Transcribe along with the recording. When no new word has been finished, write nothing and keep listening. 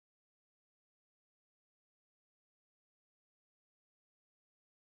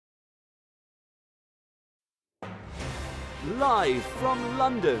Live from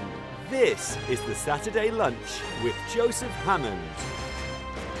London, this is the Saturday Lunch with Joseph Hammond.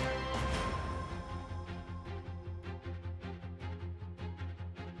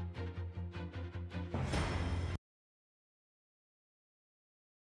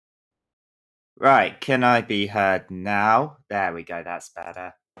 Right, can I be heard now? There we go, that's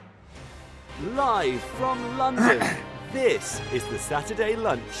better. Live from London, this is the Saturday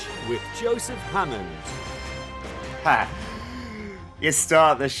Lunch with Joseph Hammond. Ha! You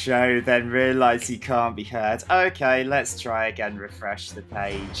start the show, then realise you can't be heard. Okay, let's try again, refresh the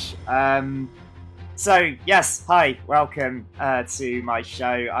page. So, yes, hi, welcome to my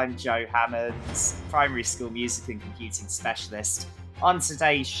show. I'm Joe Hammond, primary school music and computing specialist. On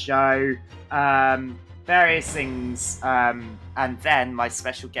today's show, various things, and then my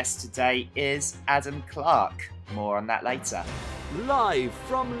special guest today is Adam Clark. More on that later. Live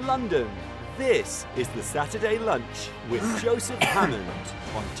from London, this is the Saturday Lunch with Joseph Hammond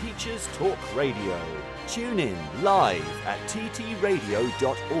on Teachers Talk Radio. Tune in live at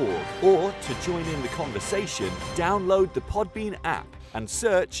ttradio.org, or to join in the conversation, download the Podbean app and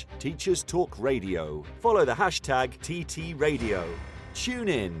search Teachers Talk Radio. Follow the hashtag TTRadio. Tune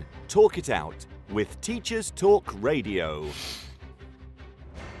in, talk it out with Teachers Talk Radio.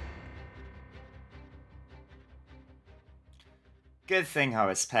 Good thing I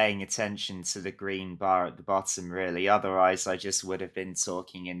was paying attention to the green bar at the bottom, really. Otherwise, I just would have been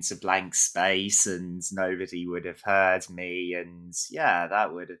talking into blank space and nobody would have heard me. And yeah,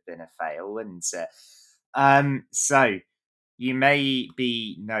 that would have been a fail, wouldn't it? So you may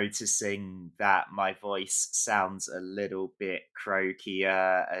be noticing that my voice sounds a little bit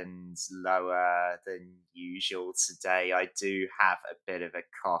croakier and lower than usual today. I do have a bit of a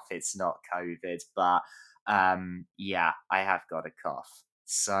cough. It's not COVID, but yeah, I have got a cough.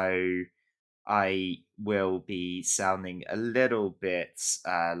 So I will be sounding a little bit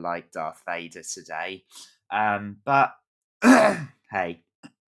like Darth Vader today. But hey,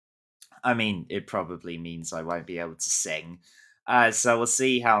 I mean, it probably means I won't be able to sing. So we'll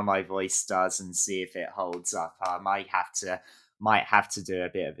see how my voice does and see if it holds up. I might have to do a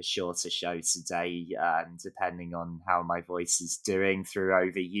bit of a shorter show today, depending on how my voice is doing through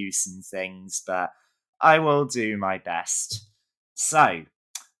overuse and things. But I will do my best. So,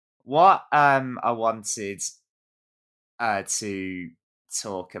 what I wanted to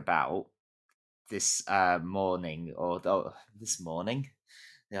talk about this morning, or this morning,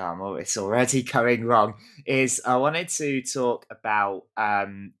 yeah, it's already going wrong. Is I wanted to talk about a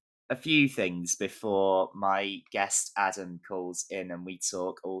few things before my guest Adam calls in and we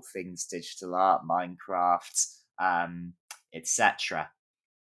talk all things digital art, Minecraft, etc.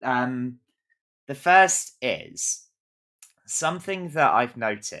 The first is something that I've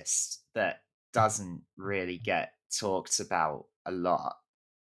noticed that doesn't really get talked about a lot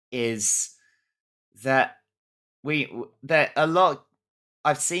is that that a lot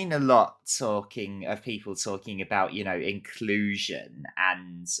I've seen a lot talking of people talking about, inclusion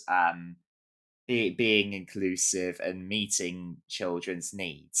and being inclusive and meeting children's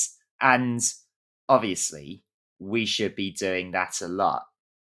needs. And obviously, we should be doing that a lot.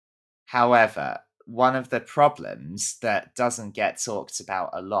 However, one of the problems that doesn't get talked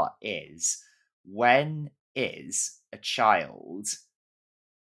about a lot is, when is a child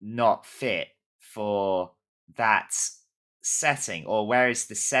not fit for that setting, or where is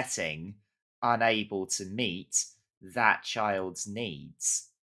the setting unable to meet that child's needs?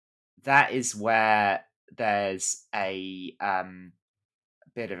 That is where there's a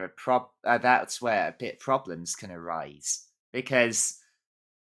bit of a that's where a bit problems can arise, because,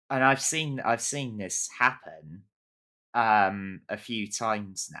 and I've seen this happen a few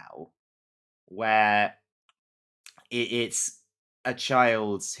times now, where it's a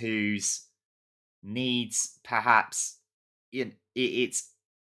child whose needs, perhaps, it's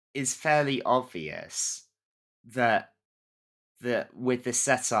is fairly obvious that with the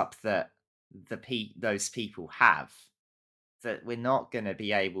setup that those people have, that we're not going to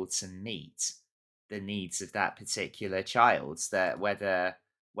be able to meet the needs of that particular child, that whether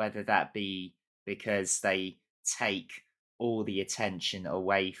that be because they take all the attention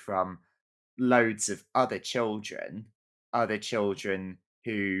away from loads of other children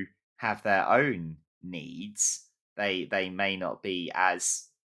who have their own needs. They may not be as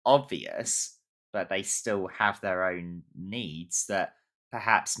obvious, but they still have their own needs that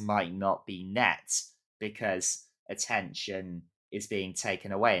perhaps might not be met because attention is being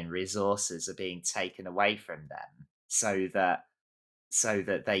taken away and resources are being taken away from them, so that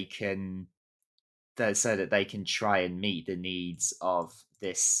they can try and meet the needs of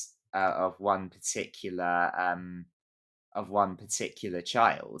this of one particular of one particular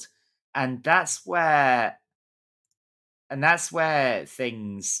child. And that's where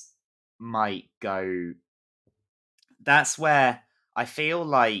things might go. That's where I feel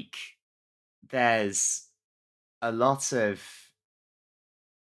like there's a lot of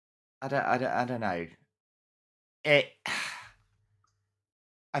I don't know. It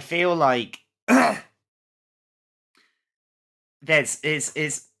I feel like there's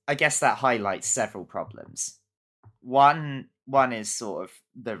is I guess that highlights several problems. One is sort of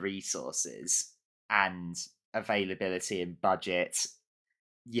the resources and availability and budget.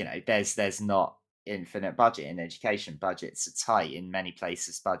 There's not infinite budget in education. Budgets are tight in many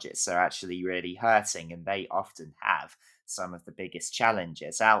places. Budgets are actually really hurting, and they often have some of the biggest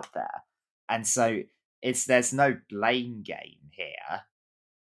challenges out there. And so there's no blame game here.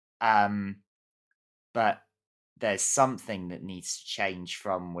 But there's something that needs to change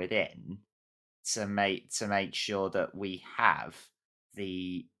from within to make sure that we have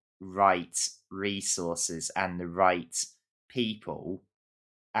the right resources and the right people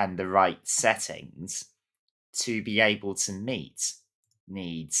and the right settings to be able to meet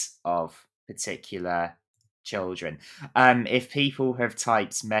needs of particular children. If people have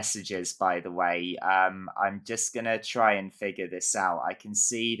typed messages, by the way, I'm just gonna try and figure this out. I can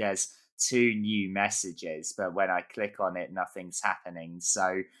see there's 2 new messages, but when I click on it, nothing's happening.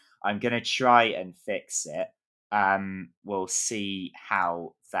 So I'm gonna try and fix it. We'll see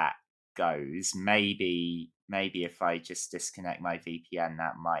how that goes. Maybe if I just disconnect my VPN,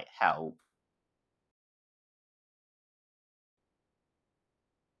 that might help.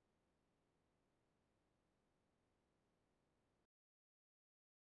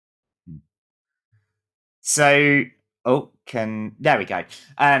 Hmm. So, there we go.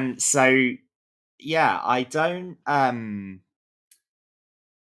 So yeah, I don't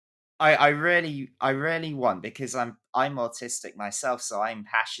I really want, because I'm autistic myself, so I'm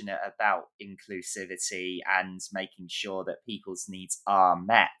passionate about inclusivity and making sure that people's needs are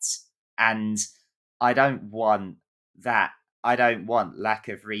met. And I don't want that I don't want lack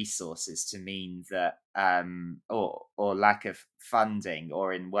of resources to mean that or lack of funding,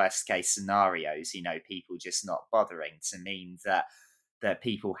 or in worst case scenarios, people just not bothering, to mean that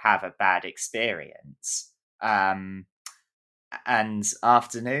people have a bad experience. And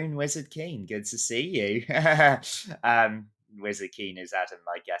afternoon, Wizard Keen. Good to see you. Wizard Keen is Adam,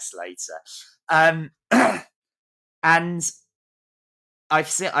 my guest later. Um, and I've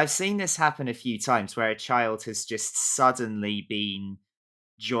seen this happen a few times, where a child has just suddenly been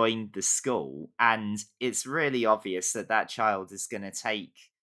joined the school, and it's really obvious that that child is going to take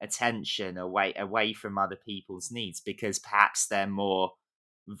attention away from other people's needs, because perhaps they're more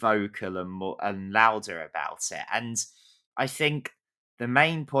vocal and louder about it. And I think the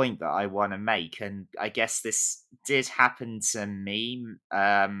main point that I want to make, and I guess this did happen to me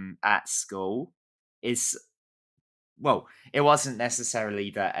at school, is, well, it wasn't necessarily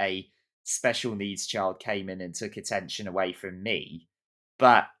that a special needs child came in and took attention away from me,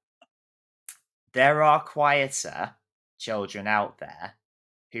 but there are quieter children out there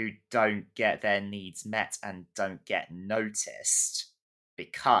who don't get their needs met and don't get noticed,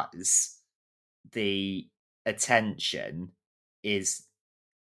 because the attention is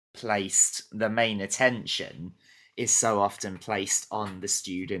the main attention is so often placed on the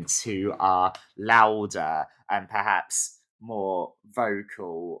students who are louder and perhaps more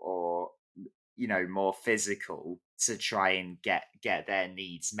vocal, or more physical, to try and get their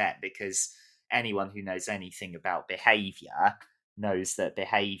needs met. Because anyone who knows anything about behavior knows that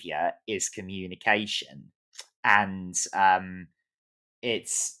behavior is communication. And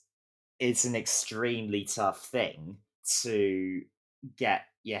it's it's an extremely tough thing to get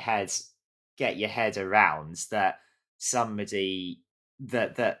your head get your head around, that somebody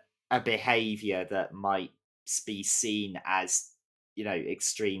that a behavior that might be seen as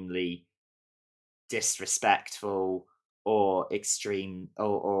extremely disrespectful, or extreme,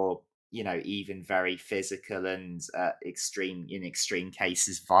 or even very physical, and in extreme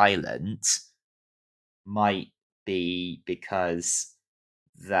cases violent, might be because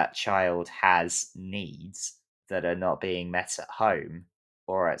that child has needs that are not being met at home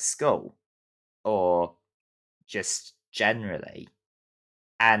or at school, or just generally.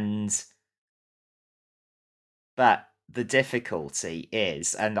 And but the difficulty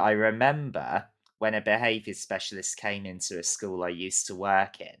is, and I remember when a behavior specialist came into a school I used to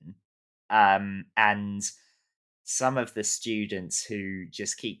work in, and some of the students who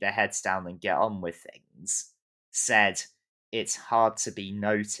just keep their heads down and get on with things said it's hard to be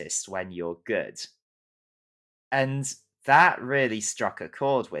noticed when you're good. And that really struck a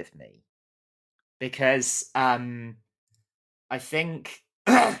chord with me, because I think,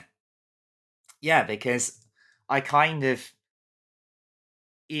 yeah, because I kind of,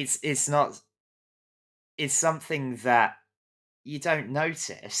 it's not, it's something that you don't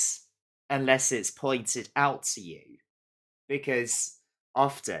notice unless it's pointed out to you, because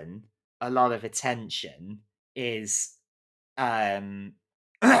often a lot of attention is um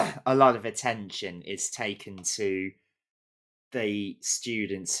a lot of attention is taken to the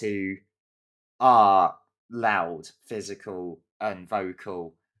students who are loud, physical, and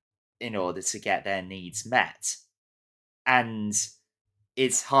vocal in order to get their needs met. And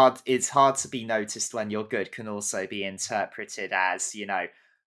it's hard to be noticed when you're good can also be interpreted as,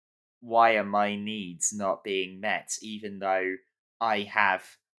 why are my needs not being met? Even though I have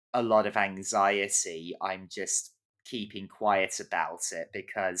a lot of anxiety, I'm just keeping quiet about it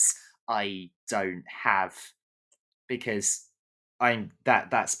because I don't have because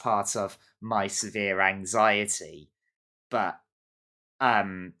that's part of my severe anxiety. But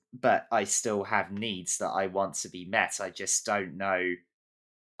I still have needs that I want to be met. I just don't know.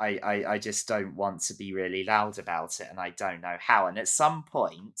 I just don't want to be really loud about it, and I don't know how. And at some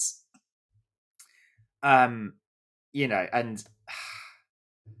point, um and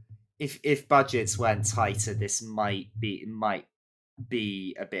if budgets weren't tighter, this might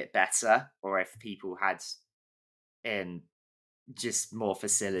be a bit better, or if people had in just more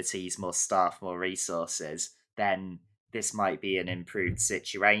facilities, more staff, more resources, then this might be an improved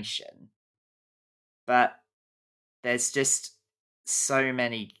situation. But there's just so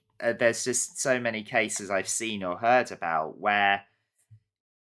many cases I've seen or heard about where,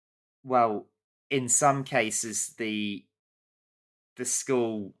 well, in some cases the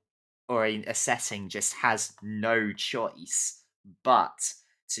school or a setting just has no choice but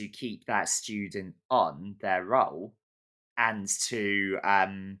to keep that student on their role, and to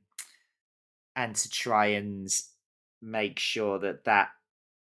try and make sure that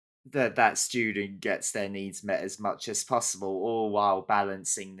student gets their needs met as much as possible, all while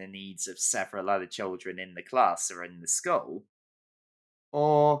balancing the needs of several other children in the class or in the school.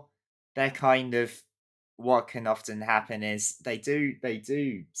 Or they're kind of, what can often happen is they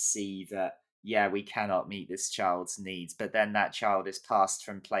do see that, yeah, we cannot meet this child's needs, but then that child is passed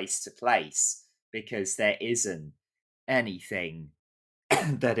from place to place because there isn't anything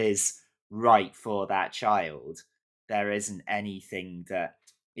that is right for that child. There isn't anything that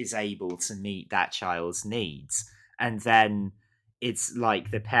is able to meet that child's needs. And then it's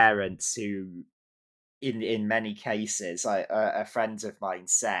like the parents who, in many cases, a friend of mine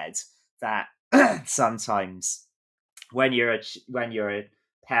said that sometimes when you're a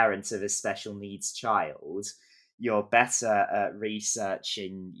parent of a special needs child, you're better at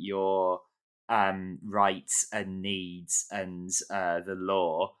researching your rights and needs and the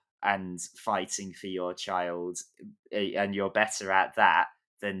law and fighting for your child, and you're better at that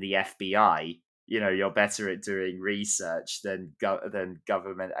than the FBI. You're better at doing research than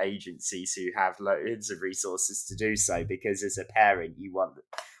government agencies who have loads of resources to do so, because as a parent you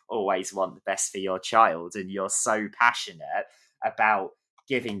always want the best for your child, and you're so passionate about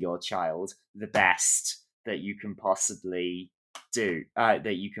giving your child the best that you can possibly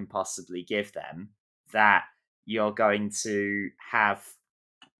that you can possibly give them, that you're going to have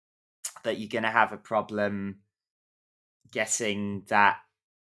a problem getting that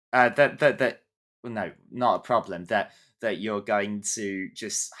that well, no, not a problem, that you're going to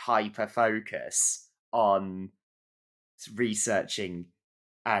just hyper focus on researching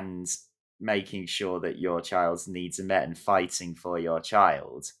and making sure that your child's needs are met and fighting for your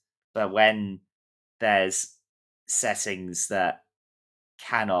child. But when there's settings that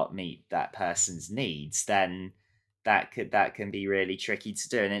cannot meet that person's needs, then that can be really tricky to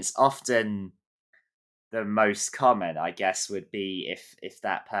do. And it's often the most common, I guess, would be if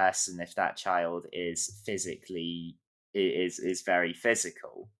that child is physically is very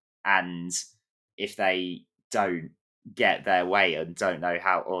physical, and if they don't get their way and don't know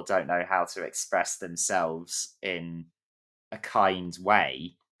how to express themselves in a kind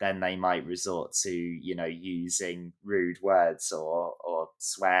way, then they might resort to, using rude words or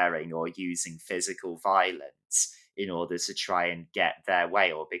swearing or using physical violence in order to try and get their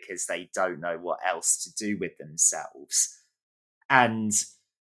way, or because they don't know what else to do with themselves. And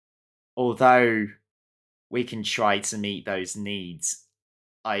although we can try to meet those needs,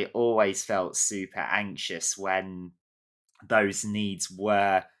 I always felt super anxious when those needs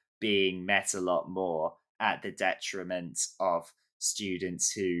were being met a lot more at the detriment of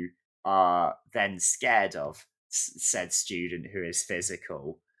students who are then scared of said student who is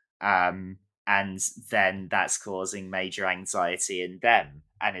physical. And then that's causing major anxiety in them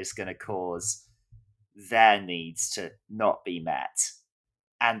and is going to cause their needs to not be met.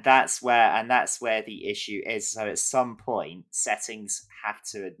 And that's where the issue is. So at some point, settings have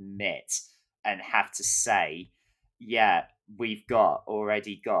to admit and have to say, yeah, we've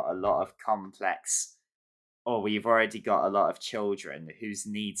already got a lot of complex, or we've already got a lot of children whose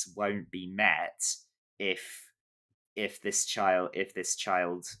needs won't be met if this child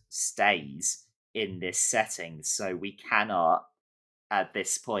stays in this setting. So we cannot, at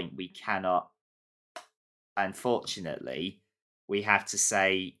this point, unfortunately, we have to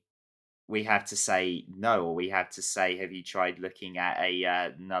say no, or we have to say, have you tried looking at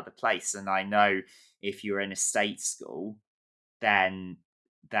another place? And I know if you're in a state school, then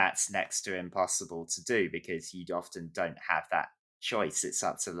that's next to impossible to do, because you often don't have that choice. It's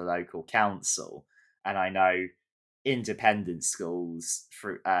up to the local council. And I know independent schools,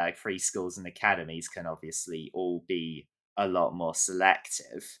 free schools and academies can obviously all be a lot more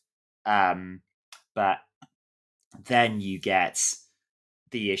selective. But then you get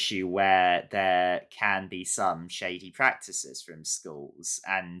the issue where there can be some shady practices from schools.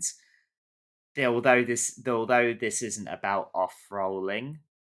 And although this isn't about off-rolling,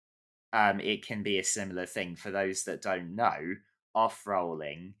 it can be a similar thing. For those that don't know,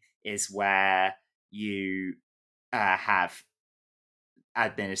 off-rolling is where you have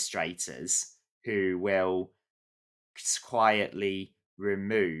administrators who will quietly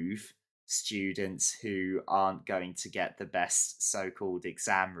remove students who aren't going to get the best so-called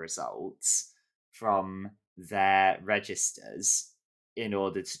exam results from their registers in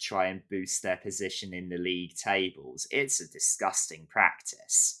order to try and boost their position in the league tables. It's a disgusting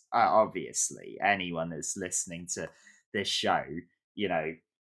practice. Obviously, anyone that's listening to this show,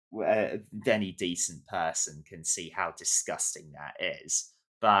 any decent person can see how disgusting that is.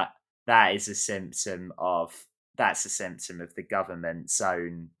 But that's a symptom of the government's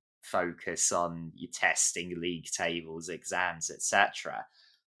own focus on your testing, league tables, exams, etc.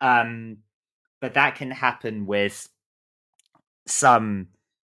 But that can happen with some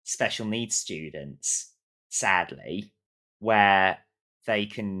special needs students, sadly, where they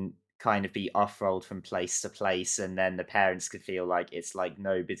can kind of be off-rolled from place to place, and then the parents could feel like it's like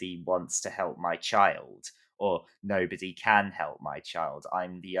nobody wants to help my child, or nobody can help my child.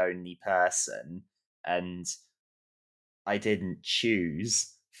 I'm the only person, and I didn't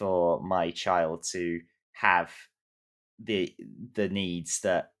choose for my child to have the needs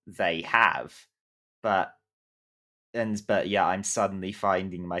that they have. But yeah, I'm suddenly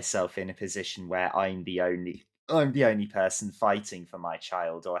finding myself in a position where I'm the only person fighting for my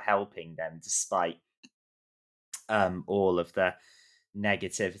child or helping them, despite all of the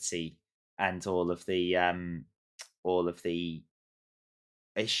negativity and all of the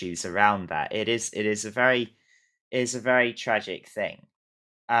issues around that. It is a very tragic thing.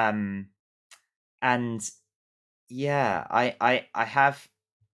 And yeah,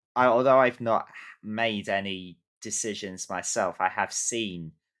 although I've not made any decisions myself, I have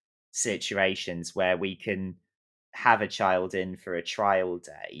seen situations where we can have a child in for a trial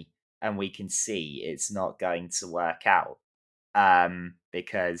day and we can see it's not going to work out,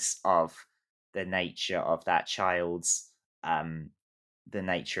 because of the nature of that child's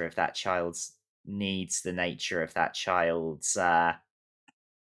needs, the nature of that child's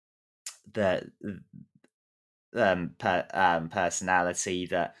personality.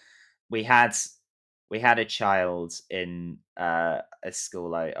 That we had a child in a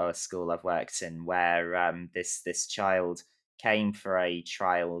school I've worked in, where this child came for a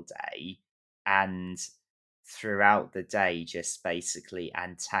trial day, and throughout the day just basically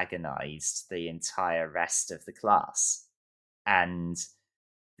antagonized the entire rest of the class. And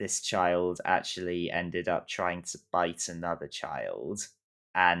this child actually ended up trying to bite another child,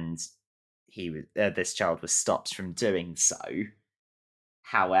 and this child was stopped from doing so.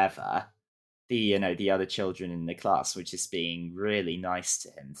 However, the other children in the class were just being really nice to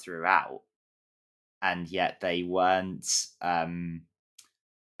him throughout, and yet they weren't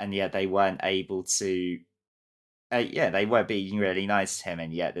able to. They were being really nice to him,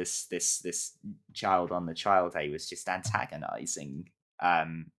 and yet this child on the trial day was just antagonizing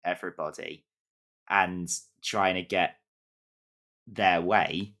everybody and trying to get their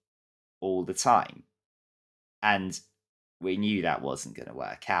way all the time. And we knew that wasn't going to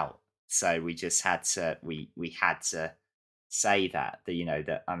work out. So we just had to we had to say that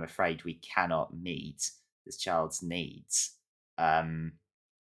that I'm afraid we cannot meet this child's needs,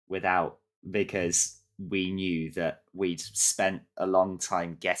 because we knew that we'd spent a long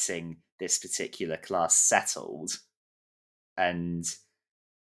time getting this particular class settled and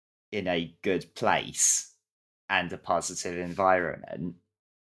in a good place and a positive environment,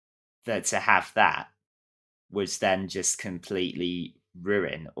 that to have that would then just completely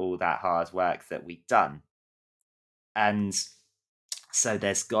ruin all that hard work that we've done. And so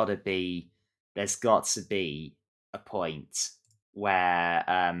there's got to be a point where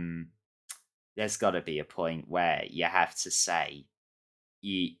you have to say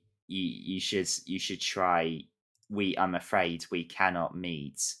you should try. I'm afraid we cannot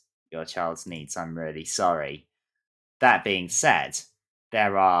meet your child's needs. I'm really sorry. That being said,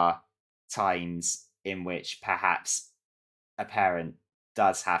 there are times in which perhaps a parent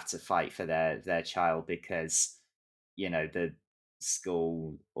does have to fight for their child because the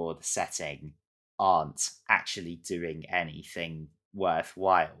school or the setting aren't actually doing anything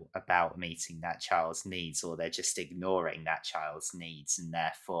worthwhile about meeting that child's needs, or they're just ignoring that child's needs, and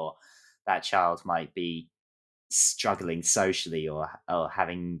therefore that child might be struggling socially or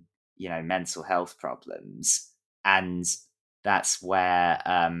having mental health problems. And that's where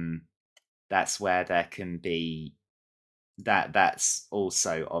there can be that's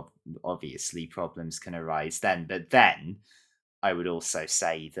also obviously problems can arise then. But then I would also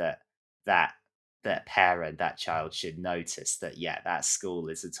say that that child should notice that that school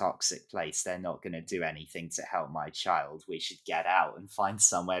is a toxic place. They're not going to do anything to help my child. We should get out and find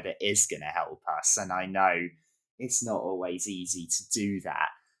somewhere that is going to help us. And I know it's not always easy to do that.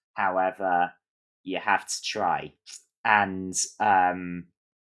 However, you have to try, and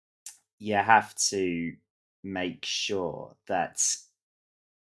you have to make sure that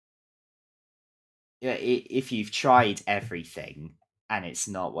if you've tried everything and it's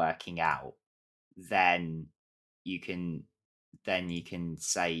not working out, then you can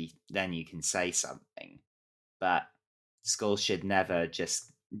say something. But schools should never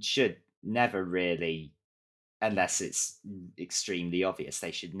really, unless it's extremely obvious,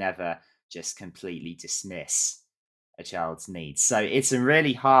 they should never just completely dismiss a child's needs. So it's a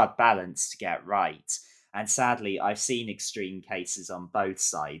really hard balance to get right. And sadly, I've seen extreme cases on both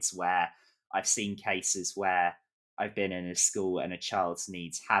sides, where I've seen cases where I've been in a school and a child's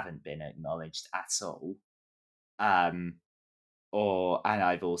needs haven't been acknowledged at all. And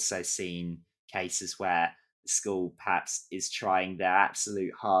I've also seen cases where the school perhaps is trying their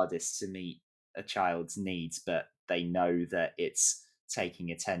absolute hardest to meet a child's needs, but they know that it's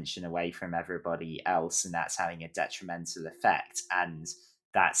taking attention away from everybody else, and that's having a detrimental effect, and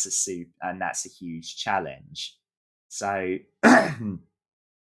that's a huge challenge. So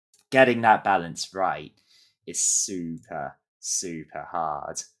getting that balance right is super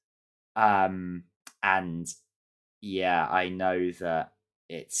hard. And I know that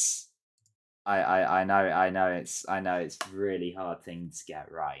it's I know it's a really hard thing to get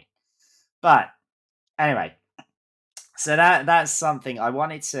right. But anyway, so that's something I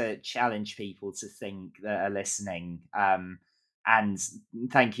wanted to challenge people to think that are listening. And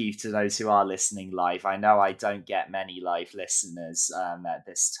thank you to those who are listening live. I know I don't get many live listeners at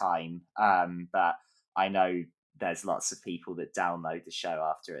this time, but I know there's lots of people that download the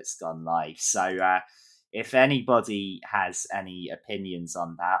show after it's gone live. So if anybody has any opinions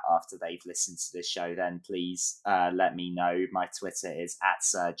on that after they've listened to the show, then please let me know. My Twitter is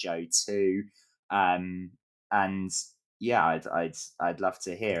 @SirJoe2. And I'd love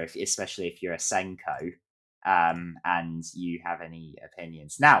to hear, especially if you're a Senko, and you have any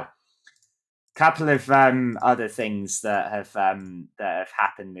opinions. Now, a couple of other things that have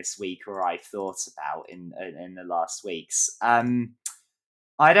happened this week, or I've thought about in the last weeks.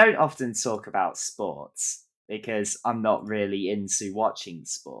 I don't often talk about sports because I'm not really into watching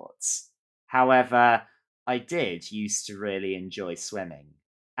sports. However, I did used to really enjoy swimming,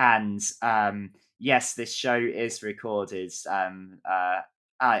 and yes, this show is recorded.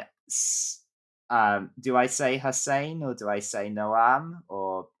 Do I say Hussein or do I say Noam?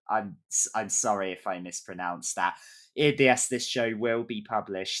 Or I'm sorry if I mispronounce that. Yes, this show will be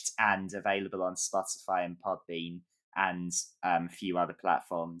published and available on Spotify and Podbean and a few other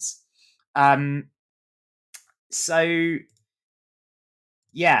platforms. So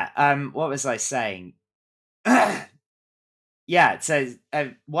what was I saying? So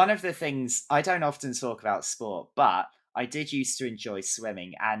one of the things, I don't often talk about sport, but I did used to enjoy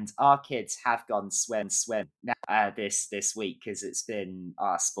swimming, and our kids have gone swim now this week because it's been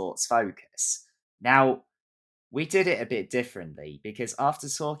our sports focus. Now, we did it a bit differently because after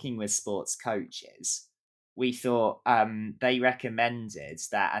talking with sports coaches, we thought they recommended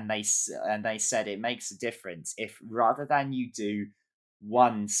that, and they said it makes a difference if, rather than you do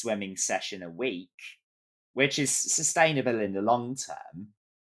one swimming session a week, which is sustainable in the long term.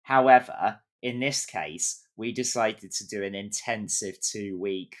 However, in this case, we decided to do an intensive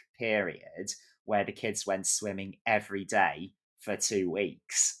 2-week period where the kids went swimming every day for 2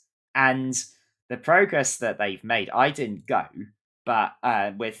 weeks. And the progress that they've made. I didn't go, but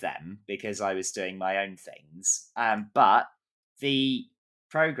with them because I was doing my own things. But the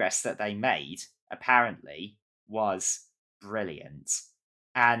progress that they made apparently was brilliant.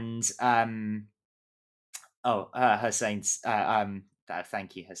 And Hussein's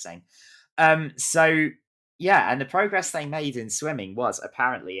thank you, Hussein. So yeah, and the progress they made in swimming was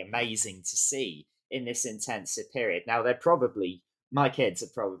apparently amazing to see in this intensive period. Now my kids are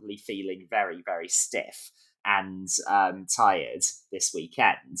probably feeling very, very stiff and tired this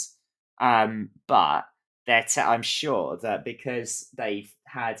weekend. But I'm sure that because they've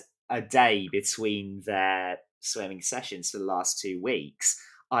had a day between their swimming sessions for the last 2 weeks,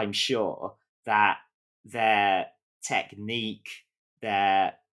 I'm sure that their technique,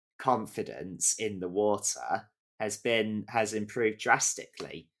 their confidence in the water has improved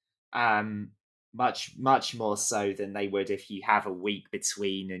drastically. Much more so than they would if you have a week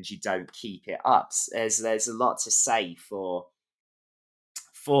between and you don't keep it up. There's a lot to say for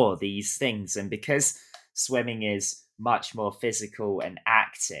these things, and because swimming is much more physical and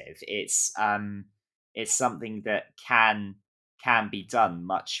active, it's something that can be done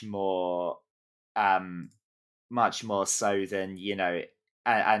much more so than,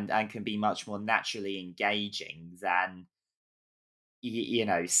 and can be much more naturally engaging than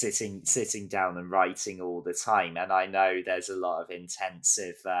sitting down and writing all the time. And I know there's a lot of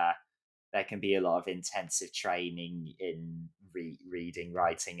intensive there can be a lot of intensive training in reading,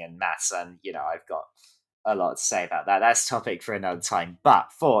 writing, and maths, and I've got a lot to say about that. That's a topic for another time.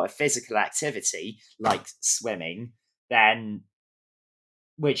 But for a physical activity like swimming, then,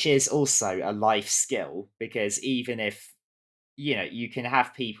 which is also a life skill, because even if you can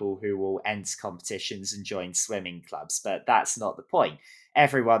have people who will enter competitions and join swimming clubs, but that's not the point.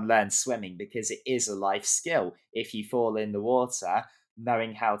 Everyone learns swimming because it is a life skill. If you fall in the water,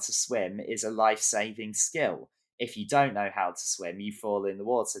 knowing how to swim is a life-saving skill. If you don't know how to swim, you fall in the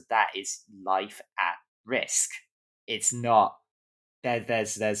water, that is life at risk. It's not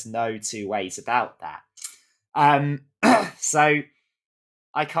there's no two ways about that. So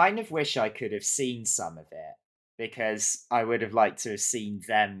I kind of wish I could have seen some of it, because I would have liked to have seen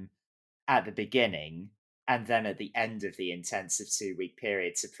them at the beginning and then at the end of the intensive 2-week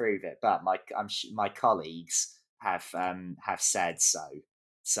period to prove it. But my colleagues have said so.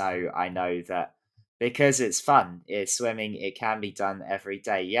 So I know that because it's fun, it's swimming, it can be done every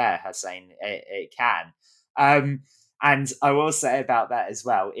day. Yeah, Hussein, it can. And I will say about that as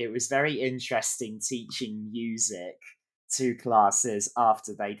well, it was very interesting teaching music to classes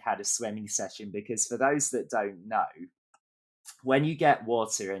after they'd had a swimming session, because for those that don't know, when you get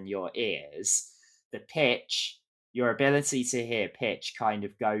water in your ears, the pitch, your ability to hear pitch kind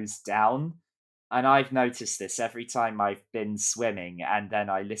of goes down. And I've noticed this every time I've been swimming and then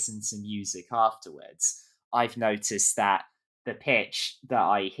I listen to music afterwards. I've noticed that the pitch that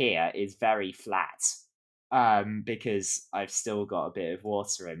I hear is very flat, because I've still got a bit of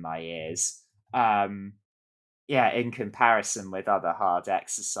water in my ears. In comparison with other hard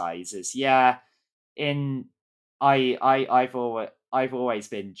exercises. I've always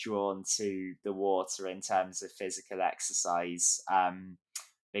been drawn to the water in terms of physical exercise,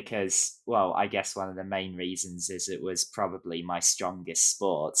 because, well, I guess one of the main reasons is it was probably my strongest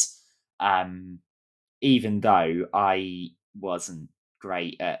sport, even though I wasn't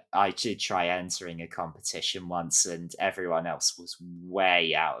great at. I did try entering a competition once and everyone else was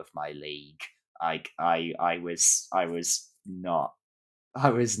way out of my league. I was not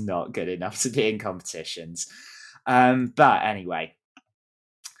good enough to be in competitions. But anyway,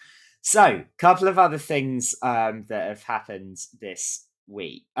 so a couple of other things that have happened this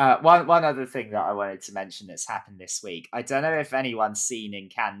week. One other thing that I wanted to mention that's happened this week. I don't know if anyone's seen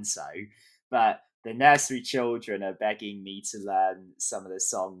Encanto, but the nursery children are begging me to learn some of the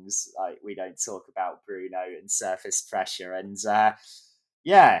songs, like We Don't Talk About Bruno and Surface Pressure. And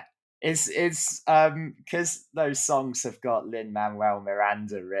it's because those songs have got Lin-Manuel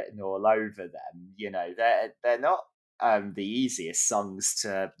Miranda written all over them. They're not the easiest songs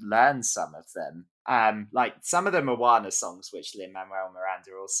to learn, some of them. Like some of the Moana songs, which Lin-Manuel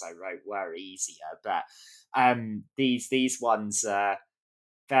Miranda also wrote, were easier, but these ones are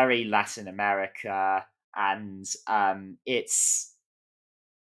very Latin America, and it's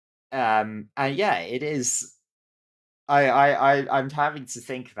it is. I'm having to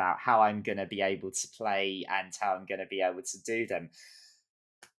think about how I'm going to be able to play and how I'm going to be able to do them.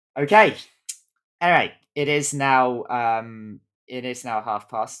 Okay. Anyway, it is now it is now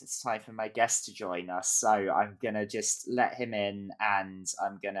past. It's time for my guest to join us. So I'm going to just let him in, and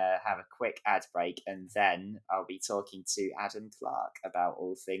I'm going to have a quick ad break, and then I'll be talking to Adam Clark about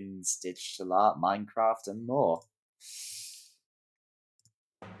all things digital art, Minecraft, and more.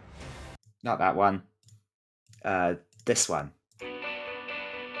 Not that one. This one.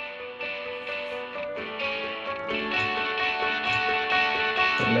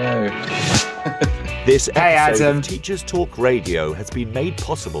 Hello. This episode Adam. of Teachers Talk Radio has been made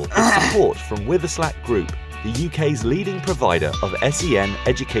possible with support from Witherslack Group, the UK's leading provider of SEN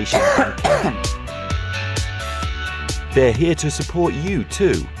education and care. They're here to support you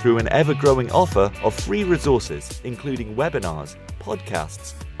too through an ever-growing offer of free resources, including webinars,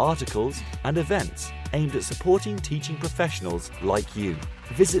 podcasts, articles, and events aimed at supporting teaching professionals like you.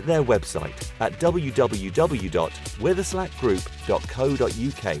 Visit their website at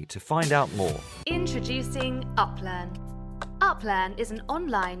www.witherslackgroup.co.uk to find out more. Introducing UpLearn. UpLearn is an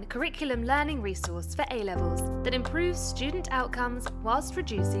online curriculum learning resource for A-levels that improves student outcomes whilst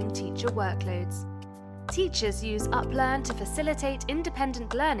reducing teacher workloads. Teachers use UpLearn to facilitate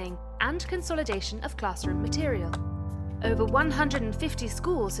independent learning and consolidation of classroom material. Over 150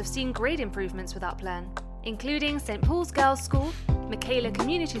 schools have seen grade improvements with UpLearn, including St Paul's Girls' School, Michaela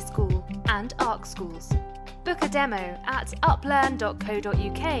Community School, and ARC schools. Book a demo at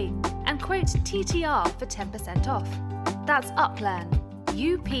uplearn.co.uk and quote TTR for 10% off. That's UpLearn,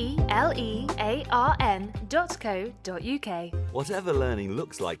 uplearn.co.uk. Whatever learning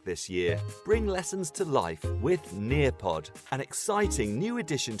looks like this year, bring lessons to life with Nearpod. An exciting new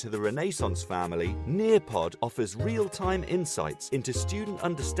addition to the Renaissance family, Nearpod offers real-time insights into student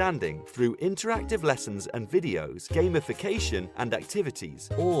understanding through interactive lessons and videos, gamification and activities,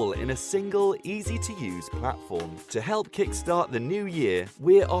 all in a single, easy-to-use platform. To help kickstart the new year,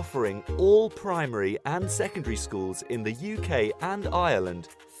 we're offering all primary and secondary schools in the UK and Ireland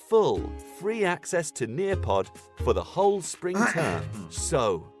full free access to Nearpod for the whole spring term.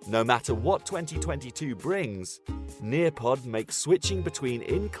 So, no matter what 2022 brings, Nearpod makes switching between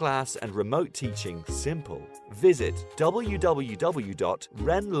in-class and remote teaching simple. Visit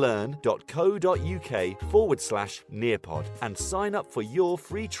www.renlearn.co.uk/Nearpod and sign up for your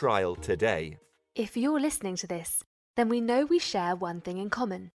free trial today. If you're listening to this, then we know we share one thing in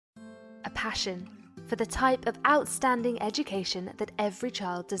common: a passion for the type of outstanding education that every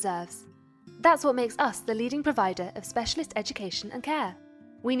child deserves. That's what makes us the leading provider of specialist education and care.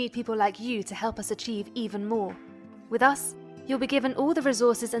 We need people like you to help us achieve even more. With us, you'll be given all the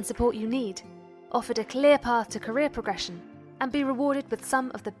resources and support you need, offered a clear path to career progression, and be rewarded with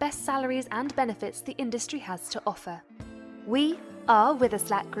some of the best salaries and benefits the industry has to offer. We are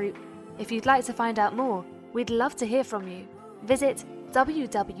Witherslack Group. If you'd like to find out more, we'd love to hear from you. Visit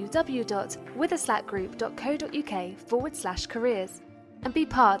www.witherslackgroup.co.uk/careers and be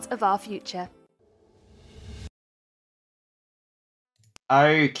part of our future.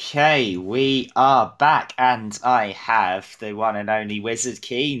 Okay, we are back, and I have the one and only Wizard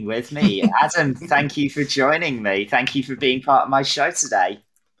Keen with me. Adam, thank you for joining me. Thank you for being part of my show today.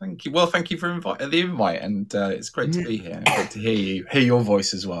 Thank you. Well, thank you for the invite, and it's great to be here. Great to hear your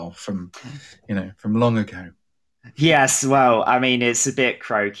voice as well from long ago. Yes, well, I mean, it's a bit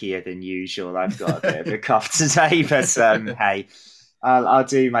croakier than usual. I've got a bit of a cough today, but hey, I'll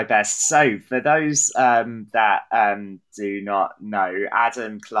do my best. So, for those that do not know,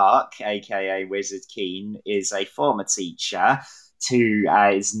 Adam Clark, aka Wizard Keen, is a former teacher who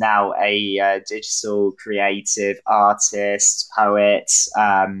is now a digital creative artist, poet,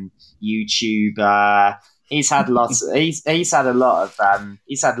 YouTuber. He's had lots. He's had a lot of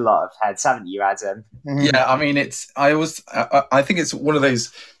heads, haven't you, Adam? Yeah, I mean, I think it's one of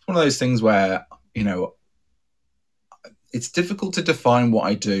those things where, it's difficult to define what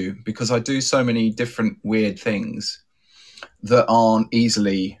I do, because I do so many different weird things that aren't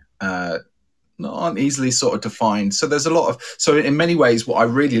easily sort of defined. So there's so in many ways, what I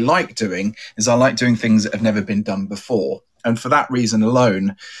really like doing is I like doing things that have never been done before. And for that reason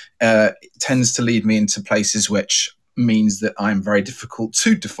alone, it tends to lead me into places which means that I'm very difficult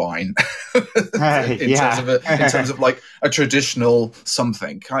to define in terms of like a traditional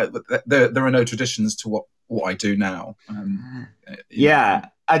something. There are no traditions to what I do now. Yeah.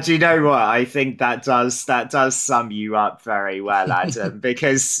 And do you know what? I think that does sum you up very well, Adam,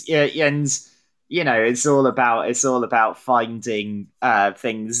 because it's all about finding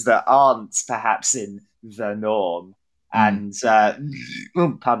things that aren't perhaps in the norm. And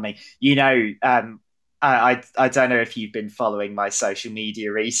pardon me, I don't know if you've been following my social media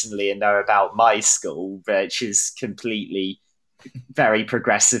recently and know about my school, which is completely very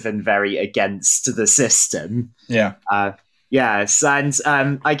progressive and very against the system. Yeah. Yes, and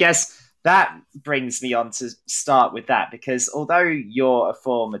I guess that brings me on to start with that, because although you're a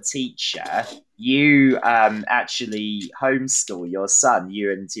former teacher, you actually homeschool your son.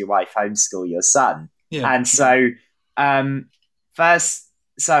 You and your wife homeschool your son, Yeah. and so first,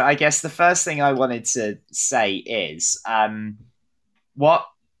 so I guess the first thing I wanted to say is what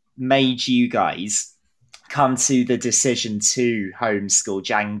made you guys come to the decision to homeschool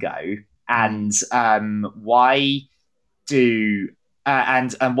Django, and why do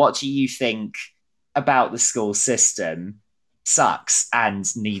and what do you think about the school system sucks and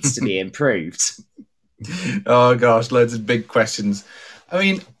needs to be improved? Oh gosh, loads of big questions. I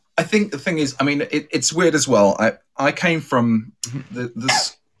mean, I think the thing is, I mean, it's weird as well. I came from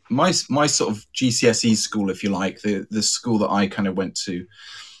my sort of GCSE school, if you like. The school that I kind of went to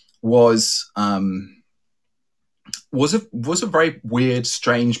was a very weird,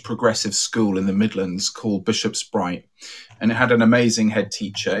 strange, progressive school in the Midlands called Bishop's Bright, and it had an amazing head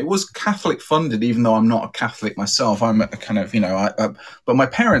teacher. It was Catholic funded, even though I'm not a Catholic myself. I'm a kind of, but my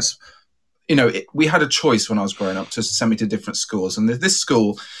parents, we had a choice when I was growing up to send me to different schools, and this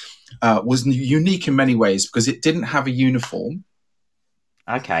school was unique in many ways because it didn't have a uniform.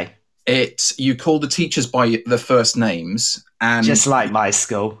 Okay. You called the teachers by their first names, and just like my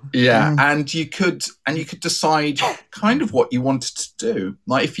school. Yeah, and you could decide kind of what you wanted to do.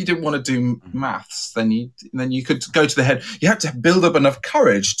 Like if you didn't want to do maths, then you could go to the head. You had to build up enough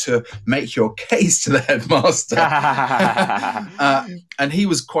courage to make your case to the headmaster. And he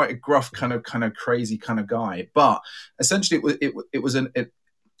was quite a gruff, kind of crazy kind of guy. But essentially,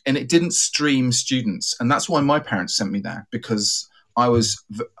 it didn't stream students, and that's why my parents sent me there, because I was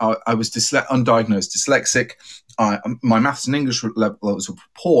undiagnosed dyslexic. My maths and English levels were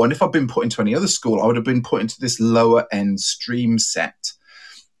poor, and if I'd been put into any other school, I would have been put into this lower end stream set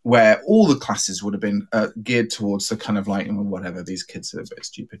where all the classes would have been geared towards the kind of like, whatever, these kids are a bit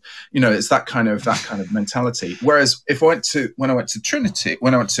stupid. It's that kind of mentality. Whereas when I went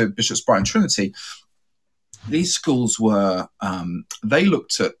to Bishop's Bright and Trinity, these schools were they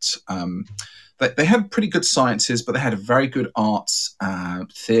looked at. They had pretty good sciences, but they had a very good arts,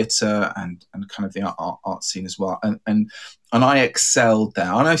 theatre, and kind of the art scene as well. And I excelled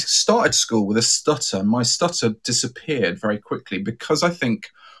there. And I started school with a stutter. My stutter disappeared very quickly because I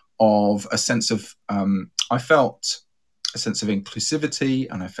think of a sense of I felt a sense of inclusivity,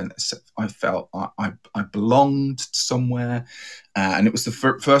 and I felt I belonged somewhere, and it was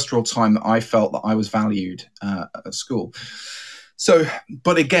the first real time that I felt that I was valued at school. So,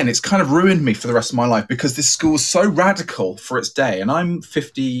 but again, it's kind of ruined me for the rest of my life because this school was so radical for its day, and I'm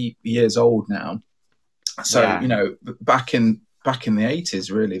 50 years old now. So, back in the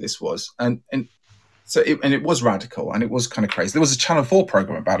 80s, really, this was, and so it was radical, and it was kind of crazy. There was a Channel 4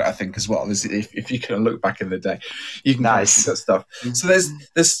 program about it, I think, as well. If you can look back in the day, you can see that stuff. So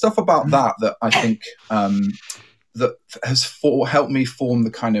there's stuff about that I think that has helped me form the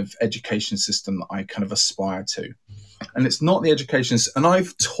kind of education system that I kind of aspire to. And it's not the education, and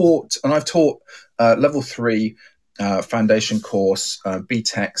I've taught level 3 foundation course,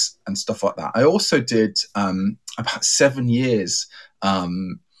 BTECs and stuff like that. I also did about 7 years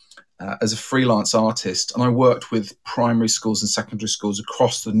as a freelance artist, and I worked with primary schools and secondary schools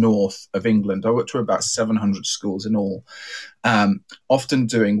across the north of England. I worked with about 700 schools in all, often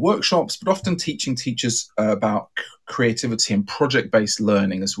doing workshops, but often teaching teachers about creativity and project-based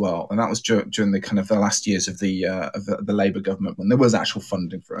learning as well. And that was during the kind of the last years of the Labour government, when there was actual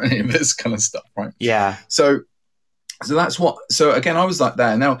funding for any of this kind of stuff, right? Yeah. So that's what. So again, I was like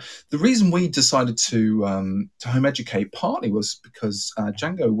there. Now, the reason we decided to home educate partly was because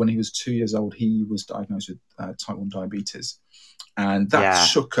Django, when he was 2 years old, he was diagnosed with type 1 diabetes, and that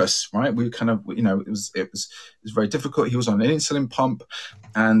shook us. Right, we kind of, it was very difficult. He was on an insulin pump,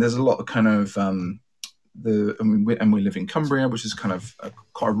 and there's a lot of kind of we live in Cumbria, which is kind of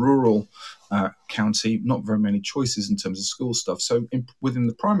quite a rural county, not very many choices in terms of school stuff. So within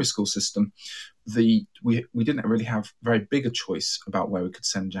the primary school system, we didn't really have very big a choice about where we could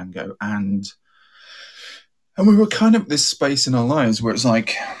send Django, and we were kind of this space in our lives where it's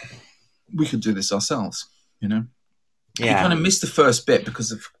like we could do this ourselves, Yeah. You kind of missed the first bit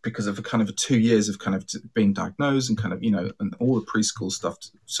because of a kind of 2 years of kind of being diagnosed, and kind of, and all the preschool stuff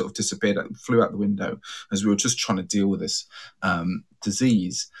sort of disappeared, flew out the window as we were just trying to deal with this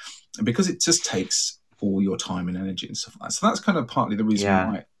disease, and because it just takes all your time and energy and stuff like that. So that's kind of partly the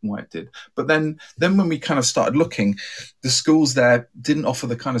reason why it did. But then when we kind of started looking, the schools there didn't offer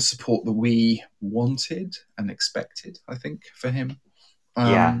the kind of support that we wanted and expected, I think, for him.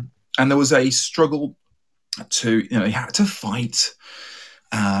 And there was a struggle to, he had to fight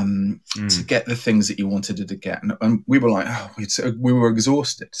to get the things that you wanted to get. And we were like, we were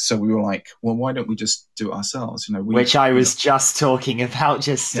exhausted. So we were like, well, why don't we just do it ourselves? Which I was just talking about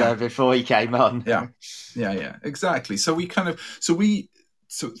before you came on. Yeah, exactly. So we kind of, the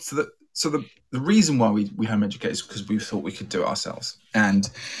reason why we home educate is because we thought we could do it ourselves. And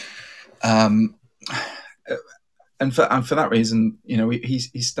for that reason,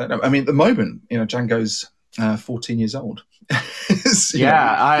 he's stayed up. I mean, at the moment, Django's 14 years old.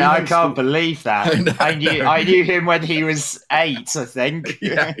 I can't believe that. I knew him when he was 8, I think.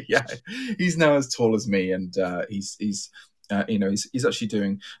 yeah. He's now as tall as me, and he's actually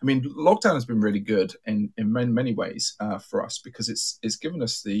doing. I mean, lockdown has been really good in many ways for us, because it's given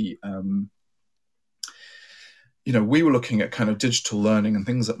us the. We were looking at kind of digital learning and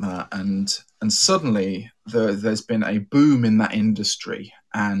things like that, and suddenly there's been a boom in that industry,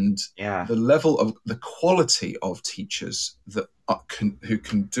 and the level of the quality of teachers that who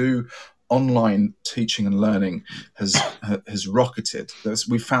can do online teaching and learning has rocketed.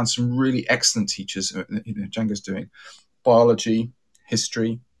 We've found some really excellent teachers. Django's doing biology,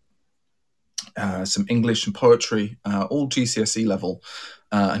 history, some English and poetry, all GCSE level,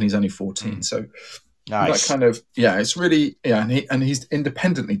 and he's only 14. So. Nice. That kind of it's really and he's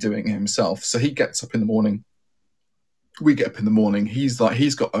independently doing it himself. So he gets up in the morning. We get up in the morning. He's got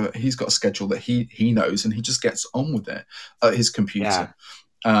a schedule that he knows, and he just gets on with it at his computer,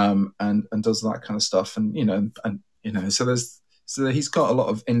 and does that kind of stuff. And so he's got a lot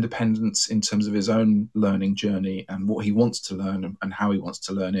of independence in terms of his own learning journey and what he wants to learn and how he wants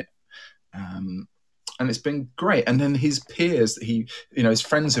to learn it. And it's been great. And then his peers, his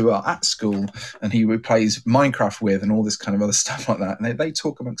friends who are at school and he plays Minecraft with and all this kind of other stuff like that. And they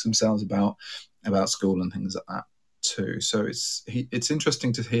talk amongst themselves about school and things like that too. So it's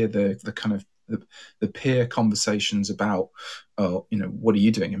interesting to hear the kind of the peer conversations about, what are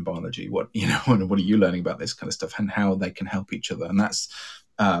you doing in biology? What are you learning about this kind of stuff, and how they can help each other. And that's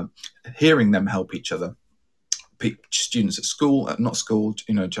hearing them help each other. Students at school, not school,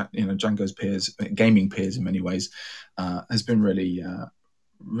 Django's peers, gaming peers in many ways, has been really,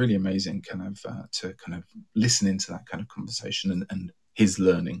 really amazing. To listen into that kind of conversation and his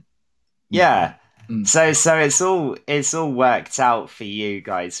learning. Yeah. So it's all worked out for you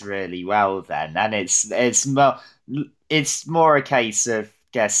guys really well then, and it's more a case of,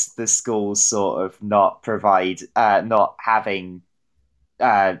 guess, the schools sort of not having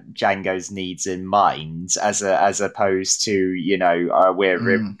Django's needs in mind, as opposed to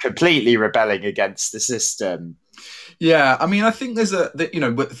we're completely rebelling against the system. Yeah, I mean, I think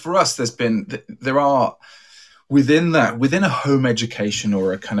but for us, there are within a home education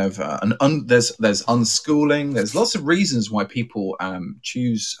or a kind of there's unschooling. There's lots of reasons why people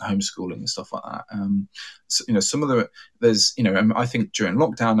choose homeschooling and stuff like that. Some of there's I think during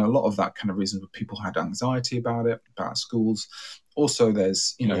lockdown, a lot of that kind of reasons were people had anxiety about schools. Also,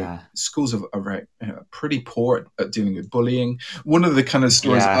 there's schools are very, pretty poor at dealing with bullying. One of the kind of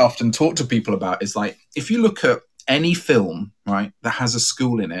stories I often talk to people about is, like, if you look at any film, right, that has a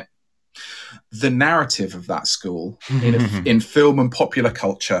school in it, the narrative of that school in film and popular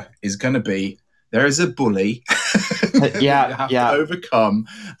culture is going to be, there is a bully you have to overcome,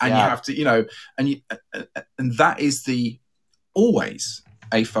 and you have to, and that is always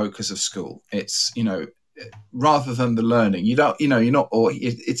a focus of school. It's, rather than the learning,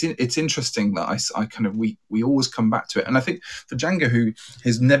 it's interesting that I kind of, we always come back to it. And I think for Django, who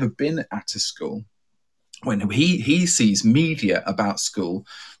has never been at a school, when he sees media about school,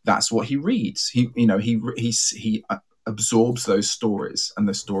 that's what he reads. He absorbs those stories, and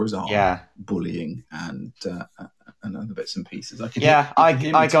the stories are bullying and other bits and pieces. I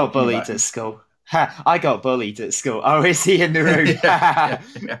got bullied at school. I got bullied at school. Oh, is he in the room? yeah.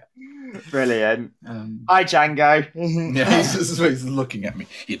 Brilliant. Hi, Django. He's looking at me.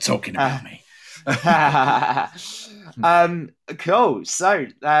 You're talking about me. Cool. So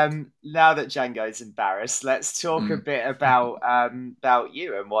now that Django's embarrassed, let's talk a bit about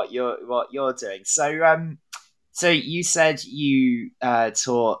you and what you're doing. So you said you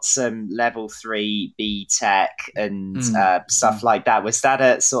taught some level 3 BTEC and stuff like that. Was that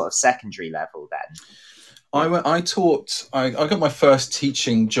at sort of secondary level then? I got my first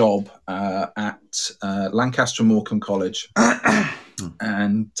teaching job at Lancaster and Morecambe College,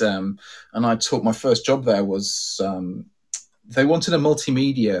 and I taught. My first job there was they wanted a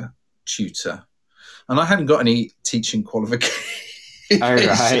multimedia tutor, and I hadn't got any teaching qualifications. Oh,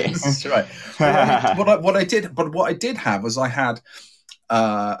 right. That's right. What I did have was I had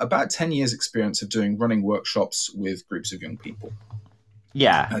about 10 years experience of running workshops with groups of young people.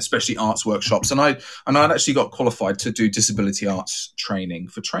 Yeah. especially arts workshops. And I'd actually got qualified to do disability arts training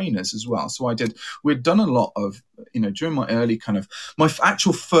for trainers as well. So we'd done a lot of, during my early my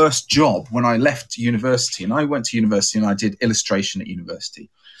actual first job when I left university, and I went to university and I did illustration at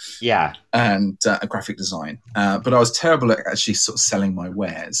university. Yeah. And graphic design. But I was terrible at actually sort of selling my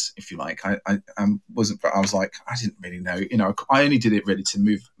wares, if you like. I was like, I didn't really know, I only did it really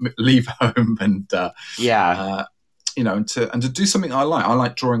to leave home and, and to do something I like. I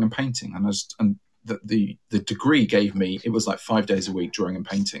like drawing and painting. And the degree gave me, it was like 5 days a week drawing and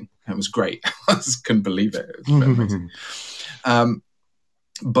painting. It was great. I just couldn't believe it. It was amazing.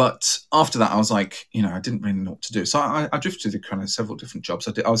 But after that, I was like, I didn't really know what to do. So I drifted to several different jobs.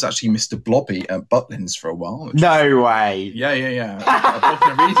 I was actually Mr. Blobby at Butlins for a while. No way. Yeah.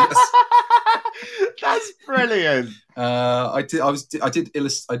 That's brilliant. I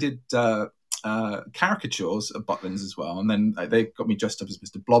did caricatures at Butlins as well, and then they got me dressed up as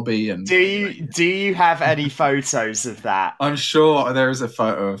Mr. Blobby. And do you have any photos of that? I'm sure there is a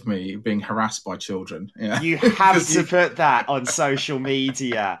photo of me being harassed by children. Yeah. You have to put that on social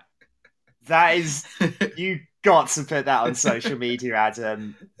media. That is, you got to put that on social media,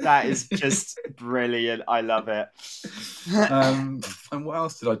 Adam. That is just brilliant. I love it. And what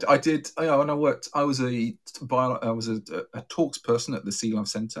else did I do? I did. When I worked, I was a talks person at the Sea Life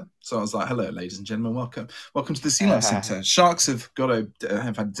Centre. So I was like, "Hello, ladies and gentlemen, welcome to the Sea Life Centre." Sharks have had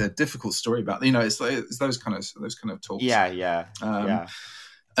a difficult story about. It's those kind of talks. Yeah.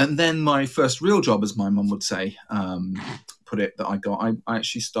 And then my first real job, as my mum would say, put it, that I got. I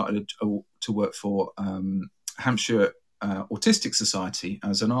actually started to work for Hampshire Autistic Society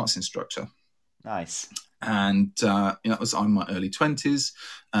as an arts instructor. Nice. And that was in my early 20s,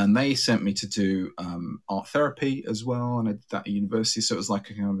 and they sent me to do art therapy as well, and I did that at university. So it was like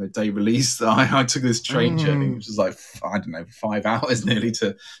a kind of a day release that I took this train journey, which was like 5 hours nearly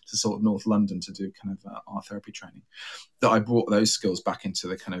to sort of North London to do kind of art therapy training. That I brought those skills back into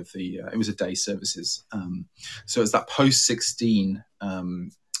the kind of it was a day services. So it's that post 16.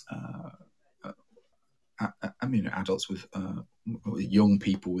 Adults with young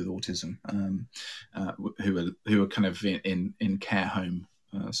people with autism who are kind of in care home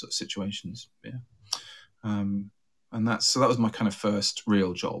sort of situations. And that was my kind of first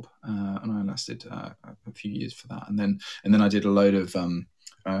real job, and I lasted a few years for that. And then I did a load of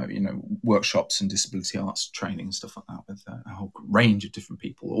workshops and disability arts training and stuff like that with a whole range of different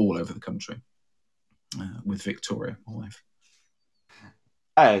people all over the country, with Victoria, my wife.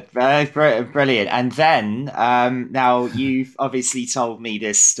 Oh, brilliant. And then, now you've obviously told me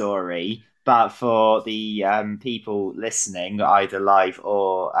this story, but for the people listening, either live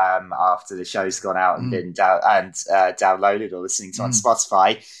or after the show's gone out and been downloaded or listening to on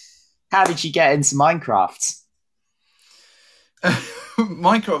Spotify, how did you get into Minecraft?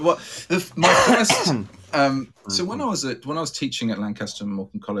 Minecraft. My first. So when I was teaching at Lancaster and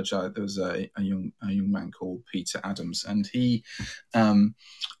Morecambe College, there was a young man called Peter Adams, and he,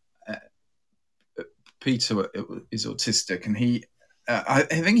 Peter is autistic, and he. I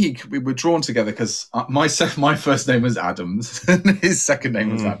think we were drawn together because my first name was Adams and his second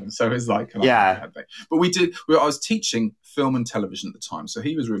name was Adams, so it was like but I was teaching film and television at the time, so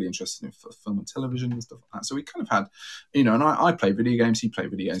he was really interested in film and television and stuff like that. So we kind of had, and I played video games, he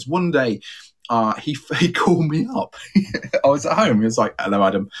played video games. One day, he called me up. I was at home. He was like, "Hello,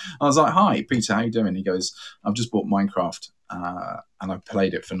 Adam." I was like, "Hi, Peter. How you doing?" He goes, "I've just bought Minecraft." And I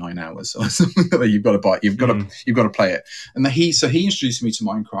played it for 9 hours. So you've got to buy it. You've got to play it. And he introduced me to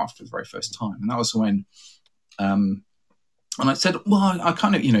Minecraft for the very first time. And that was when, and I said, well, I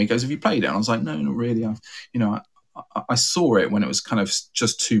kind of, he goes, "Have you played it?" And I was like, "No, not really. I saw it when it was kind of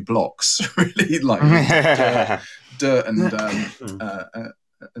just 2 blocks, really, like dirt and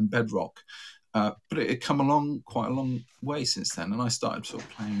bedrock. But it had come along quite a long way since then. And I started sort of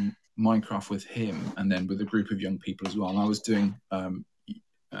playing Minecraft with him, and then with a group of young people as well. And I was doing kind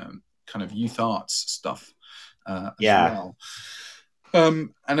of youth arts stuff as well.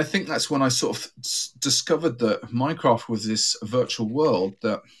 And I think that's when I sort of discovered that Minecraft was this virtual world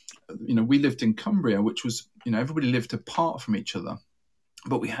that, we lived in Cumbria, which was, everybody lived apart from each other,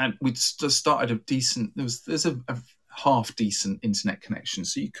 but we'd just started there's a half decent internet connection,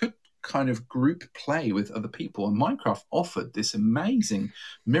 so you could kind of group play with other people. And Minecraft offered this amazing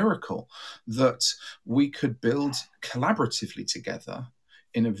miracle that we could build collaboratively together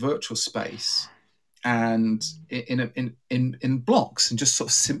in a virtual space and in blocks, and just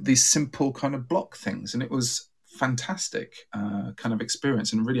sort of these simple kind of block things. And it was fantastic kind of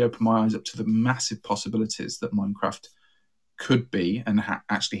experience, and really opened my eyes up to the massive possibilities that Minecraft could be and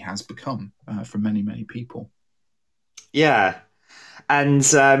actually has become for many, many people. Yeah. And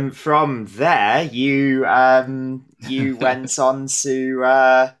from there, you went on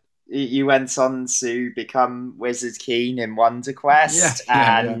to become Wizard Keen in Wonder Quest,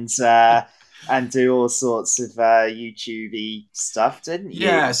 and do all sorts of YouTube-y stuff, didn't you?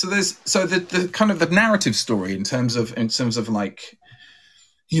 Yeah. So the kind of the narrative story in terms of like,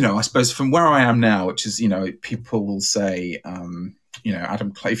 I suppose from where I am now, which is, people will say,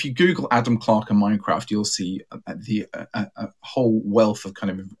 Adam Clark. If you Google Adam Clark and Minecraft, you'll see a whole wealth of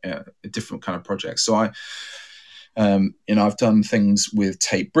kind of different kind of projects. So I've done things with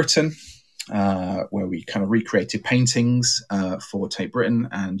Tate Britain, where we kind of recreated paintings for Tate Britain,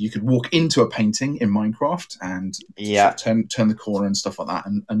 and you could walk into a painting in Minecraft and sort of turn the corner and stuff like that,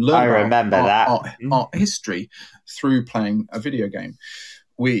 and learn art history through playing a video game.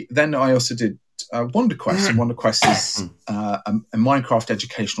 I also did Wonder Quest, and Wonder Quest is a Minecraft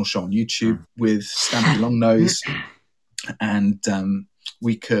educational show on YouTube with Stampy Longnose, and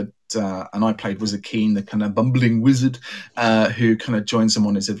we could. And I played Wizard Keen, the kind of bumbling wizard who kind of joins them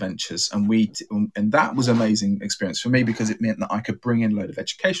on his adventures, and that was an amazing experience for me because it meant that I could bring in a load of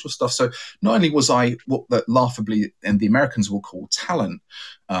educational stuff. So not only was I what that laughably and the Americans will call talent,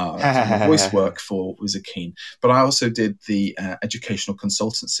 voice work for Wizard Keen, but I also did the educational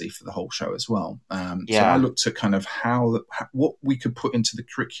consultancy for the whole show as well. So I looked at kind of what we could put into the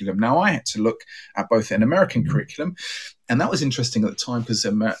curriculum. Now I had to look at both an American curriculum. And that was interesting at the time because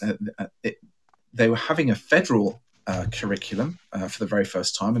they were having a federal curriculum for the very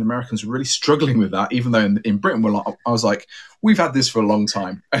first time, and Americans were really struggling with that. Even though in Britain, I was like, we've had this for a long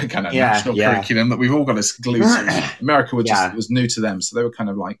time, a kind of national curriculum that we've all got to glue to. America was new to them, so they were kind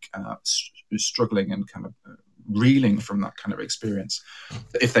of like struggling and kind of reeling from that kind of experience.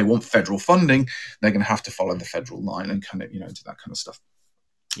 If they want federal funding, they're going to have to follow the federal line and kind of do that kind of stuff.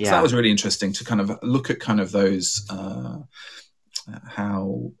 Yeah. So that was really interesting to kind of look at kind of those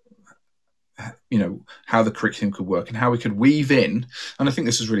how the curriculum could work and how we could weave in, and I think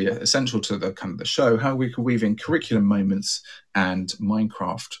this is really essential to the kind of the show, how we could weave in curriculum moments and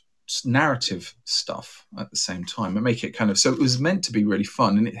Minecraft narrative stuff at the same time and make it kind of, so it was meant to be really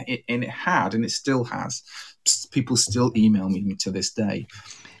fun, and it still has. People still email me to this day.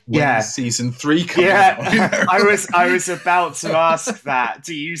 Season 3 coming out, I was about to ask that.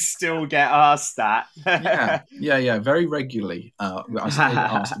 Do you still get asked that? yeah, very regularly. I still get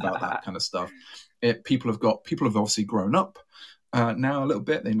asked about that kind of stuff. People have obviously grown up now a little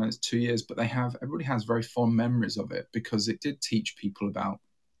bit. They know it's 2 years, but everybody has very fond memories of it because it did teach people about,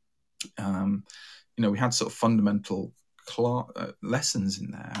 we had sort of fundamental lessons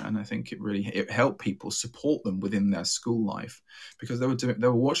in there, and I think it helped people support them within their school life because they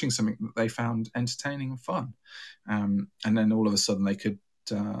were watching something that they found entertaining and fun, and then all of a sudden they could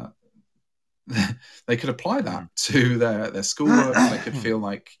apply that to their schoolwork. They could feel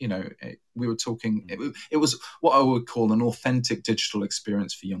like we were talking. It was what I would call an authentic digital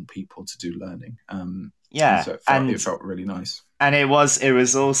experience for young people to do learning. So it felt really nice. And it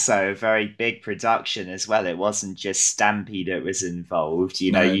was also a very big production as well. It wasn't just Stampy that was involved.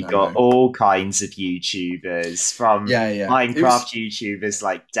 You got all kinds of YouTubers from Minecraft YouTubers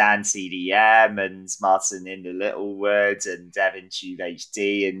like Dan CDM and Martin in the Littlewood and Devin Tube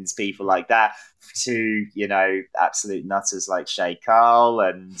HD and people like that to, absolute nutters like Shay Carl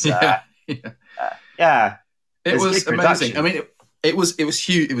and it was amazing. I mean, it was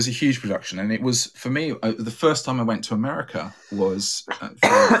huge. It was a huge production, and it was for me the first time I went to America was for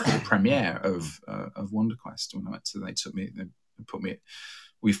the premiere of Wonder Quest. When I went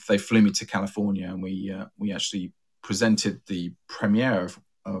they flew me to California, and we actually presented the premiere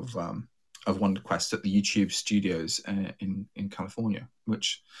of Wonder Quest at the YouTube studios in California,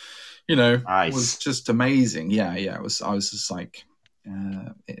 which nice. Was just amazing. Yeah, it was. I was just like,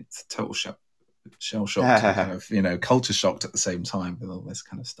 it's a total shell shocked, kind of culture shocked at the same time with all this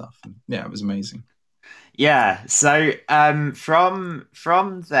kind of stuff. And it was amazing. So from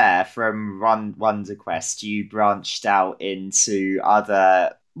there, from Wonder Quest, you branched out into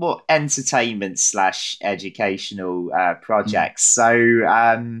other more entertainment / educational projects. So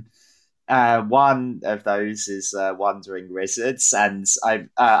one of those is Wandering Wizards, and I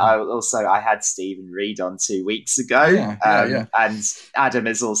had Stephen Reed on 2 weeks ago, and Adam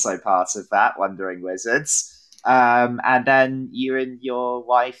is also part of that Wandering Wizards. And then you and your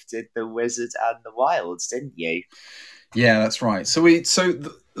wife did The Wizard and the Wilds, didn't you? Yeah, that's right. So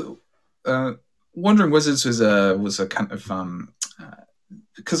Wandering Wizards was a kind of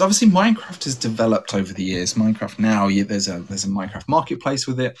because obviously Minecraft has developed over the years. Minecraft now, there's a Minecraft marketplace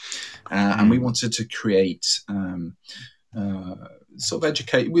with it, and we wanted to create sort of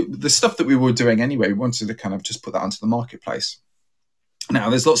educate the stuff that we were doing anyway. We wanted to kind of just put that onto the marketplace. Now,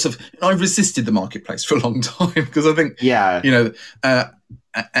 there's lots of. I've resisted the marketplace for a long time because I think, Yeah.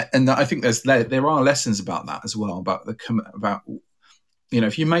 And I think there are lessons about that as well, about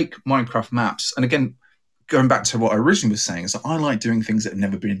if you make Minecraft maps, and again, going back to what I originally was saying, is that I like doing things that have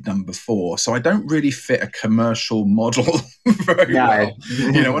never been done before. So I don't really fit a commercial model very well.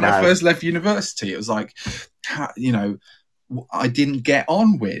 When I first left university, it was like, I didn't get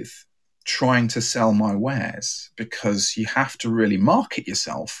on with trying to sell my wares, because you have to really market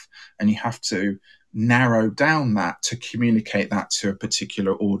yourself and you have to narrow down that to communicate that to a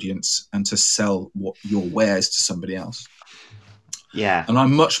particular audience and to sell your wares to somebody else. Yeah. And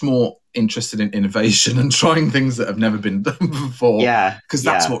I'm much more interested in innovation and trying things that have never been done before. Yeah. Because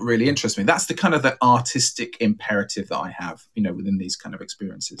that's what really interests me. That's the kind of the artistic imperative that I have, within these kind of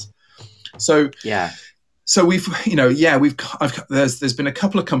experiences. So, yeah. So there's been a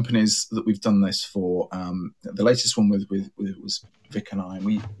couple of companies that we've done this for. The latest one was Vic and I, and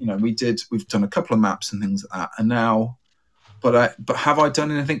we've done a couple of maps and things like that. And now, but have I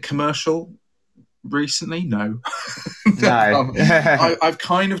done anything commercial recently? No. No. I've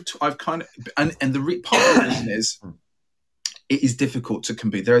kind of, and part of the reason is it is difficult to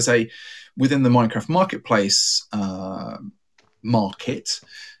compete. There is within the Minecraft marketplace market.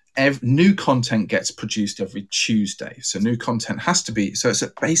 New content gets produced every Tuesday, so new content has to be. So it's a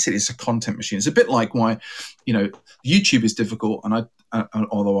content machine. It's a bit like why, YouTube is difficult, and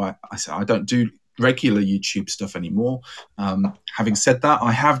although I don't do regular YouTube stuff anymore. Having said that,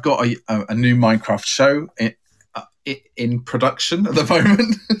 I have got a new Minecraft show in production at the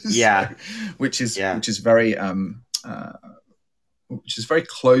moment. Yeah, which is very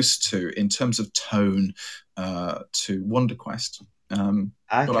close to, in terms of tone, to Wonder Quest. Okay.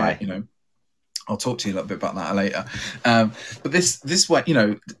 But I'll talk to you a little bit about that later. But this way,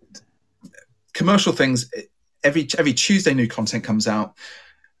 commercial things, every Tuesday new content comes out,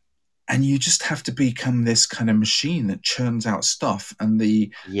 and you just have to become this kind of machine that churns out stuff. And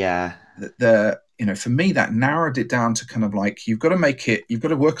for me, that narrowed it down to kind of like, you've got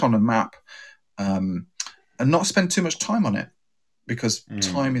to work on a map, and not spend too much time on it, because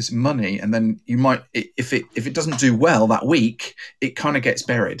time is money. And then you might, if it doesn't do well that week, it kind of gets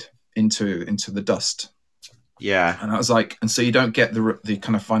buried into the dust. Yeah. And I was like, and so you don't get the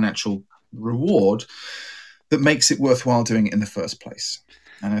kind of financial reward that makes it worthwhile doing it in the first place.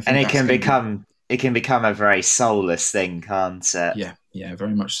 And I think it can become a very soulless thing, can't it? Yeah,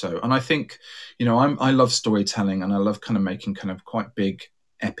 very much so. And I think, I love storytelling, and I love kind of making kind of quite big,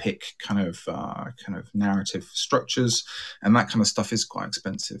 epic kind of narrative structures, and that kind of stuff is quite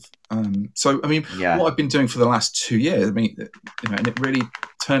expensive. What I've been doing for the last 2 years, and it really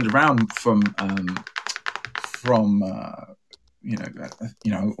turned around from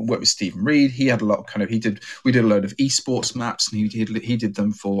I worked with Stephen Reed. He had a lot of we did a load of esports maps, and he did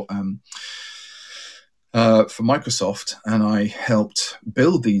them for Microsoft, and I helped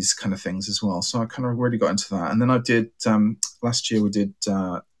build these kind of things as well. So I kind of really got into that. And then I did last year.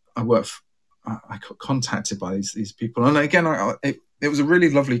 I got contacted by these people, and again, it was a really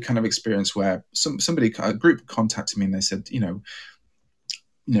lovely kind of experience where a group contacted me, and they said,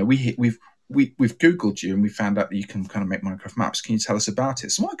 we've Googled you, and we found out that you can kind of make Minecraft maps. Can you tell us about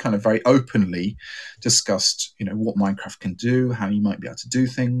it? So I kind of very openly discussed, what Minecraft can do, how you might be able to do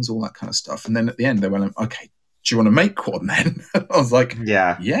things, all that kind of stuff. And then at the end, they went, okay, do you want to make one then? I was like,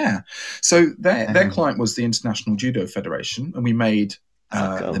 yeah. So their client was the International Judo Federation, and we made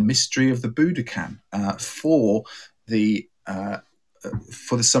cool. The Mystery of the Budokan for the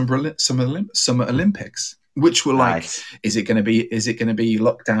Summer Olympics. Which were like, nice. Is it going to be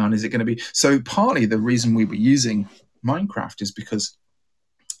lockdown? Is it going to be? So partly the reason we were using Minecraft is because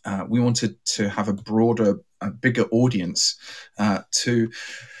we wanted to have a bigger audience to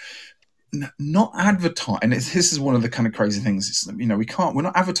not advertise. And this is one of the kind of crazy things. We're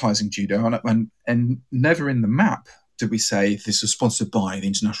not advertising judo, and never in the map did we say this was sponsored by the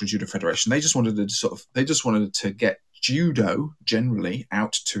International Judo Federation. They just wanted to get judo generally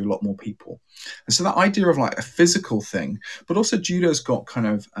out to a lot more people. And so that idea of like a physical thing, but also judo's got kind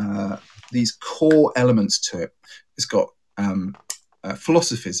of these core elements to it. It's got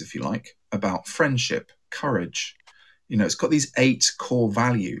philosophies, if you like, about friendship, courage. It's got these 8 core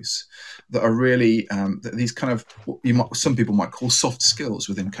values that are really these kind of some people might call soft skills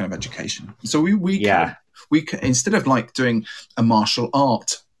within kind of education. So we instead of like doing a martial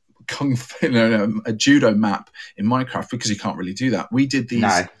art kung fu, a judo map in Minecraft, because you can't really do that. We did these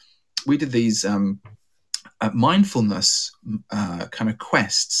mindfulness kind of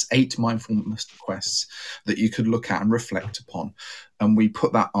quests, 8 mindfulness quests that you could look at and reflect upon. And we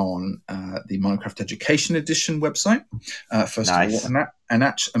put that on the Minecraft Education Edition website first of all,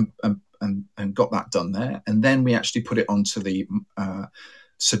 and got that done there. And then we actually put it onto the.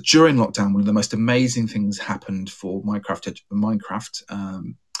 So during lockdown, one of the most amazing things happened for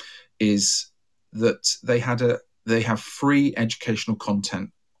Minecraft is that they have free educational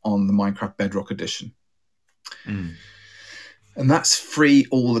content on the Minecraft Bedrock Edition. And that's free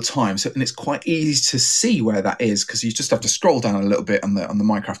all the time. So, and it's quite easy to see where that is, because you just have to scroll down a little bit on the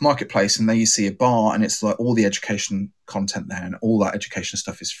Minecraft Marketplace, and there you see a bar, and it's like all the education content there, and all that education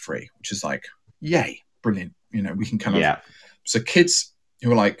stuff is free, which is like, yay, brilliant. We can kind of so kids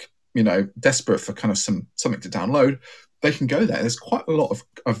who are like, desperate for kind of something to download, they can go there. There's quite a lot of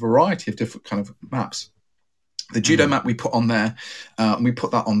a variety of different kind of maps. The judo map we put on there, and we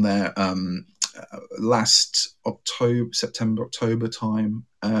put that on there last September, October time,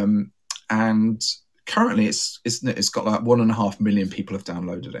 and currently it's got like 1.5 million people have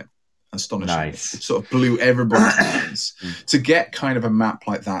downloaded it. Astonishing. Nice. It sort of blew everybody's minds to get kind of a map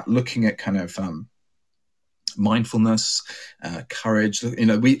like that, looking at kind of mindfulness, courage.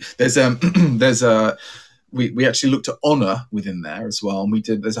 We actually looked at honor within there as well, and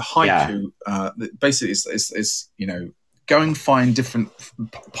there's a haiku that basically is go and find different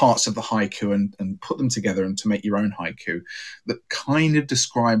parts of the haiku and put them together and to make your own haiku that kind of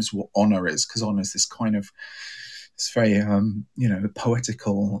describes what honor is, because honor is this kind of, it's very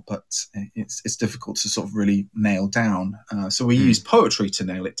poetical, but it's difficult to sort of really nail down. So we use poetry to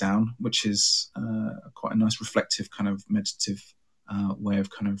nail it down, which is quite a nice reflective kind of meditative way of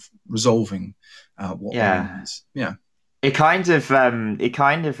kind of resolving what honor is. Yeah. It kind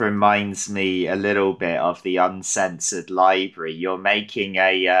of reminds me a little bit of the Uncensored Library. You're making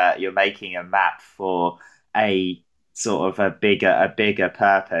a map for a sort of a bigger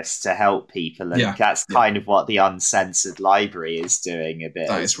purpose to help people, and that's kind of what the Uncensored Library is doing a bit.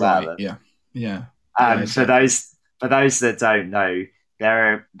 That is right. Yeah. For those that don't know,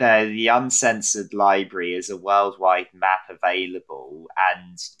 the Uncensored Library is a worldwide map available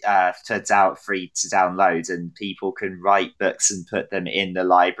and free to download, and people can write books and put them in the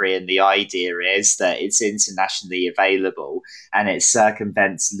library. And the idea is that it's internationally available and it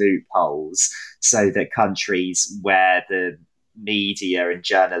circumvents loopholes so that countries where the media and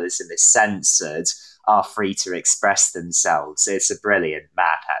journalism is censored are free to express themselves. It's a brilliant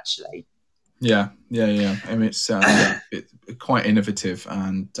map, actually. Yeah. I mean, it's quite innovative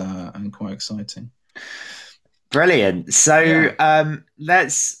and quite exciting. Brilliant. So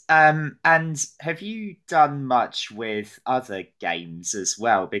let's and have you done much with other games as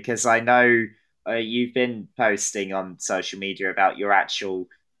well? Because I know you've been posting on social media about your actual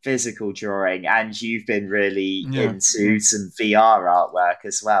physical drawing, and you've been really into some VR artwork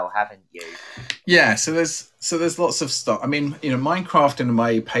as well, haven't you? Yeah, so there's lots of stuff. I mean, Minecraft in a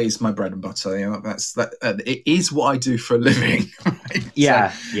way pays my bread and butter. It is what I do for a living. Right?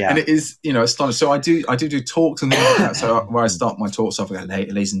 Yeah. And it is, astonishing. So I do talks and things like that. So where I start my talks off, I go,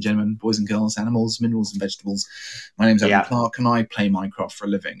 ladies and gentlemen, boys and girls, animals, minerals and vegetables. My name's Adam Clark, and I play Minecraft for a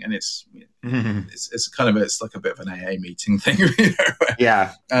living. And it's like a bit of an AA meeting thing.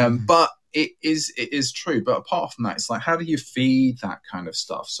 But it is true. But apart from that, it's like, how do you feed that kind of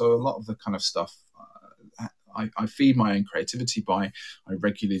stuff? So a lot of the kind of stuff I feed my own creativity by, I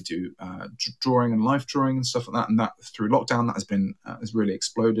regularly do drawing and life drawing and stuff like that. And that through lockdown, that has really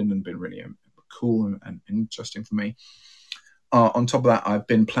exploded and been really cool and interesting for me. On top of that, I've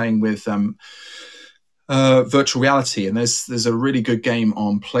been playing with virtual reality, and there's a really good game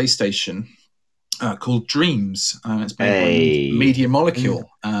on PlayStation called Dreams. It's made by Media Molecule,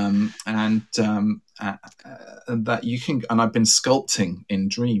 and that you can. And I've been sculpting in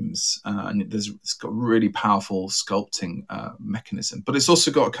Dreams, and it's got a really powerful sculpting mechanism. But it's also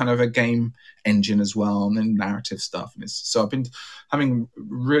got kind of a game engine as well, and then narrative stuff. And so I've been having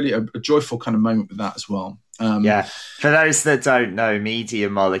really a joyful kind of moment with that as well. For those that don't know, Media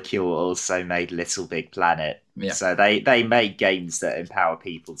Molecule also made Little Big Planet. So they make games that empower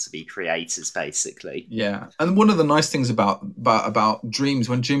people to be creators, basically. Yeah, and one of the nice things about Dreams,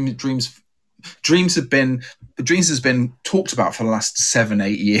 when Dreams has been talked about for the last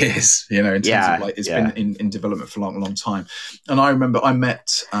 7-8 years, in terms of like it's been in development for a long, long time. And I remember I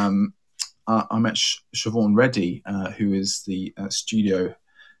met Siobhan Reddy, who is the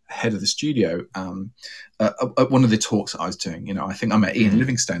head of the studio, at one of the talks that I was doing. I think I met Ian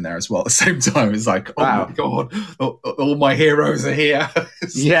Livingstone there as well at the same time. It's like, wow. Oh my God, all my heroes are here.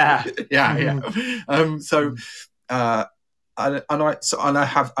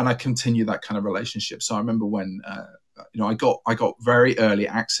 I continue that kind of relationship. So I remember when I got very early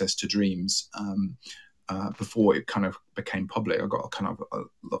access to Dreams before it kind of became public. I got kind of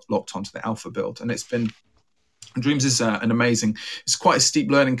locked onto the alpha build, and Dreams is an amazing. It's quite a steep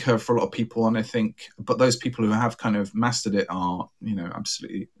learning curve for a lot of people, and I think, but those people who have kind of mastered it are,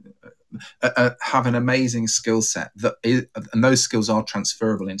 absolutely have an amazing skill set and those skills are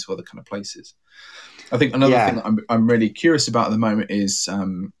transferable into other kind of places. I think another thing that I'm really curious about at the moment is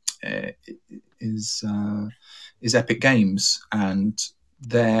Epic Games and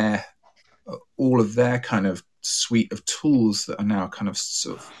all of their kind of suite of tools that are now kind of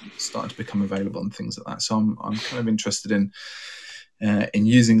sort of starting to become available and things like that. So I'm kind of interested in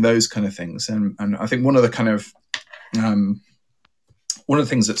using those kind of things, and I think one of the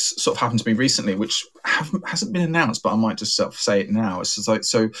things that's sort of happened to me recently, which hasn't been announced, but I might just sort of say it now. It's just like,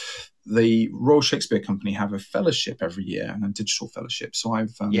 so the Royal Shakespeare Company have a fellowship every year, and a digital fellowship. So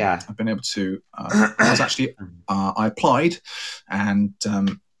I've been able to. I applied, and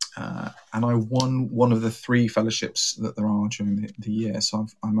I won one of the 3 fellowships that there are during the year. So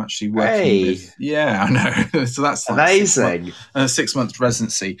I'm actually working with. Yeah, I know. So that's like amazing. 6 months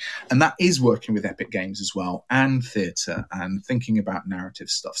residency, and that is working with Epic Games as well, and theatre, and thinking about narrative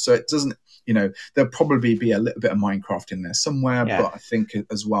stuff. So it doesn't, there'll probably be a little bit of Minecraft in there somewhere, but I think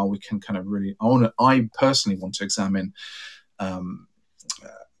as well we can kind of really. I personally want to examine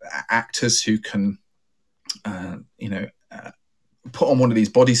actors who can, put on one of these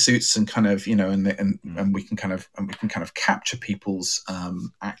bodysuits and kind of, and we can kind of capture people's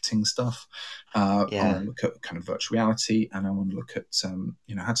acting stuff. I want to look at kind of virtual reality, and I want to look at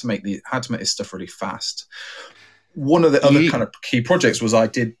how to make this stuff really fast. One of the other kind of key projects was I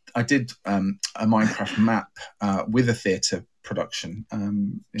did a Minecraft map with a theatre production.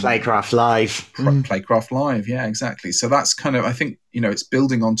 Playcraft Live. Playcraft Live, yeah, exactly. So that's kind of, I think, it's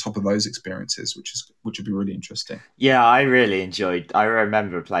building on top of those experiences, which would be really interesting. Yeah, I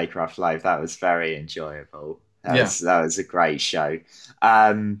remember Playcraft Live. That was very enjoyable. That was a great show.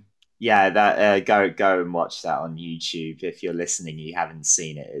 Go and watch that on YouTube. If you're listening, you haven't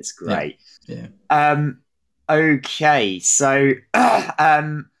seen it, it's great. Yeah. Okay, so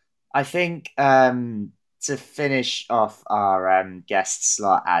I think to finish off our guest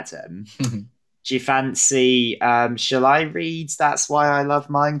slot, Adam, do you fancy, shall I read That's Why I Love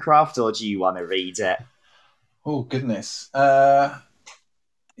Minecraft, or do you want to read it? Oh, goodness. Let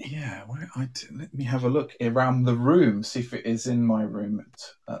me have a look around the room, see if it is in my room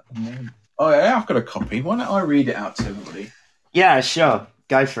at the moment. Oh, yeah, I've got a copy. Why don't I read it out to everybody? Yeah, sure.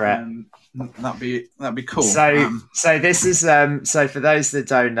 Go for it. That'd be cool. So this is so for those that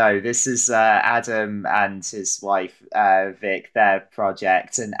don't know, this is Adam and his wife Vic, their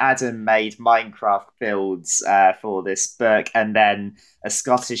project, and Adam made Minecraft builds for this book, and then a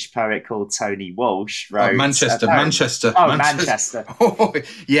Scottish poet called Tony Walsh wrote Manchester. Oh, Manchester. Oh,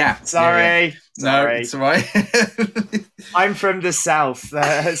 yeah. Sorry. No, it's all right. I'm from the south. So.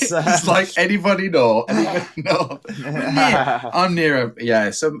 It's like anybody know. I'm near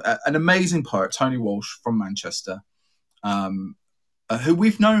So an amazing poet, Tony Walsh from Manchester, who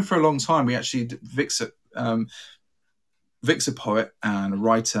we've known for a long time. We actually Vic's a poet and a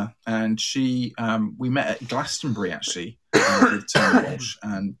writer, and we met at Glastonbury actually with Tony Walsh,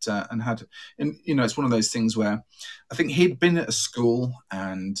 and it's one of those things where I think he'd been at a school,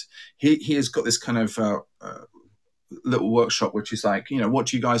 and he has got this kind of little workshop which is like, what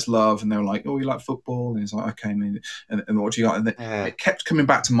do you guys love? And they were like, oh, we like football. And he's like, okay, and what do you like? And it kept coming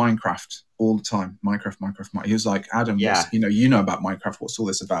back to Minecraft all the time. Minecraft. He was like, Adam, you know about Minecraft, what's all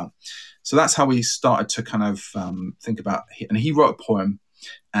this about? So that's how we started to kind of think about, and he wrote a poem,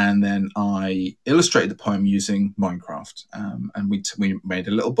 and then I illustrated the poem using Minecraft, and we made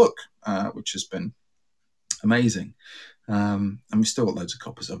a little book, which has been amazing. And we've still got loads of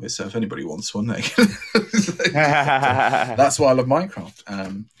copies of it, so if anybody wants one, they can. That's why I love Minecraft.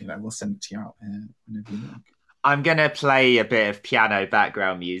 We'll send it to you out whenever you like. I'm gonna play a bit of piano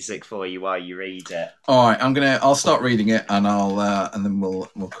background music for you while you read it. All right, I'll start reading it, and and then we'll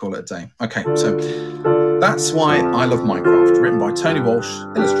call it a day. Okay, so That's Why I Love Minecraft, written by Tony Walsh,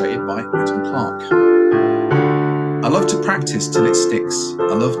 illustrated by Adam Clark. I love to practice till it sticks.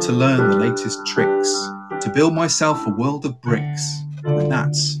 I love to learn the latest tricks, to build myself a world of bricks, and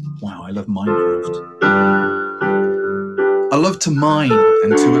that's why I love Minecraft. I love to mine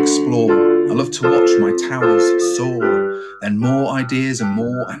and to explore. I love to watch my towers soar, then more ideas and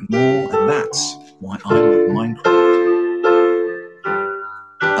more, and that's why I love Minecraft.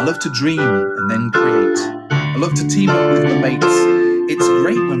 I love to dream and then create. I love to team up with my mates. It's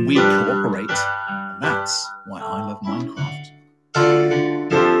great when we cooperate, and that's why I love Minecraft.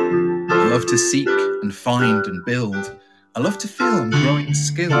 love to seek and find and build. I love to feel I'm growing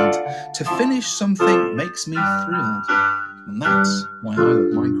skilled. To finish something makes me thrilled. And that's why I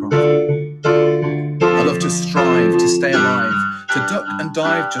love Minecraft. I love to strive, to stay alive, to duck and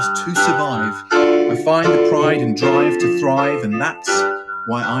dive just to survive. I find the pride and drive to thrive, and that's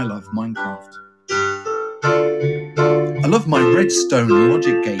why I love Minecraft. I love my redstone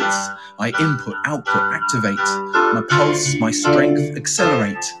logic gates. I input, output, activate. My pulse, my strength,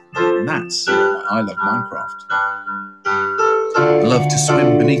 accelerate. And that's why I love Minecraft. I love to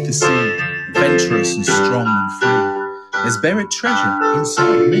swim beneath the sea, adventurous and strong and free. There's buried treasure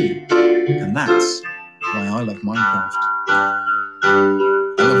inside me, and that's why I love Minecraft. I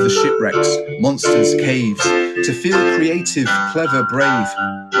love the shipwrecks, monsters, caves, to feel creative, clever, brave,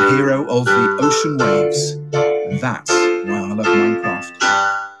 a hero of the ocean waves, and that's why I love Minecraft.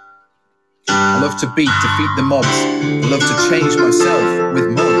 I love to defeat the mobs. I love to change myself with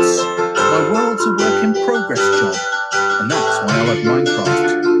mods. My world's a work in progress job, and that's why I love Minecraft.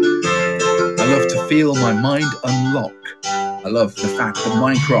 I love to feel my mind unlock. I love the fact that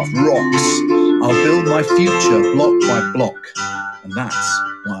Minecraft rocks. I'll build my future block by block, and that's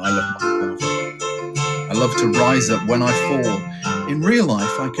why I love Minecraft. I love to rise up when I fall. In real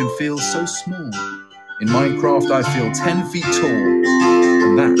life, I can feel so small. In Minecraft, I feel 10 feet tall,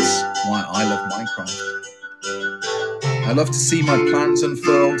 and that's why I love Minecraft. I love to see my plans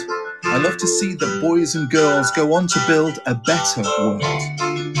unfurled. I love to see that boys and girls go on to build a better world,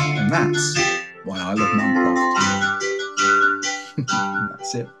 and that's why I love Minecraft.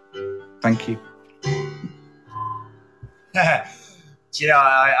 That's it. Thank you. Do you know,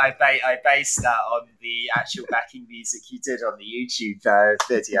 I based that on the actual backing music you did on the YouTube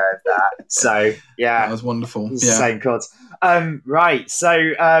video of that. So, yeah. That was wonderful. Yeah. Same chords. Right,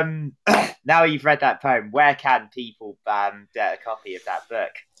 so now you've read that poem, where can people get a copy of that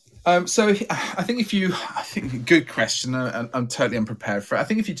book? So I think good question. I'm totally unprepared for it. I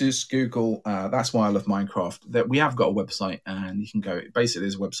think if you just Google, that's why I love Minecraft, that we have got a website, and you can go, basically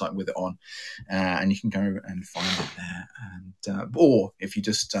there's a website with it on, and you can go and find it there. And or if you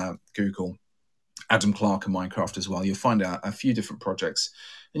just Google Adam Clark and Minecraft as well, you'll find out a few different projects.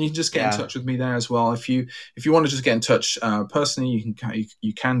 And you can just get in touch with me there as well. If you want to just get in touch personally,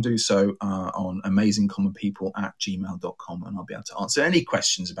 you can do so on amazingcommonpeople@gmail.com, and I'll be able to answer any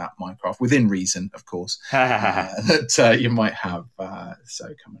questions about Minecraft within reason, of course, that you might have.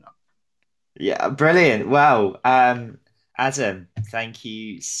 So coming up. Yeah, brilliant. Well, Adam, thank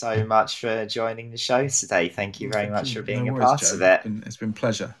you so much for joining the show today. Thank you very much for being a part of it. It's been a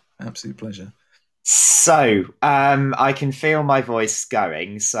pleasure, absolute pleasure. So, I can feel my voice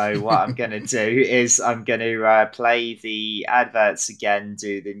going. So what I'm going to do is I'm going to play the adverts again,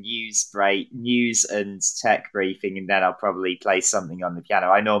 do the news and tech briefing, and then I'll probably play something on the piano.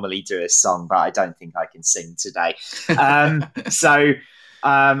 I normally do a song, but I don't think I can sing today. So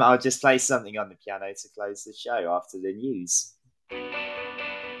I'll just play something on the piano to close the show after the news.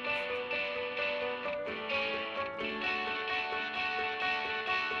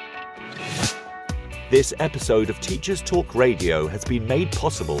 This episode of Teachers Talk Radio has been made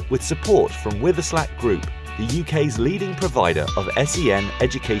possible with support from Witherslack Group, the UK's leading provider of SEN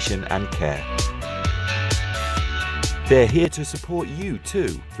education and care. They're here to support you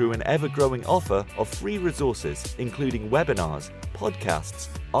too through an ever-growing offer of free resources, including webinars, podcasts,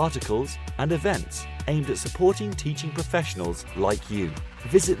 articles, and events aimed at supporting teaching professionals like you.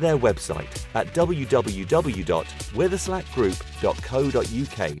 Visit their website at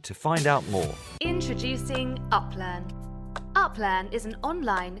www.witherslackgroup.co.uk to find out more. Introducing UpLearn. UpLearn is an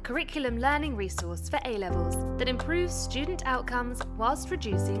online curriculum learning resource for A-levels that improves student outcomes whilst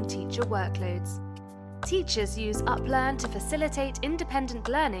reducing teacher workloads. Teachers use UpLearn to facilitate independent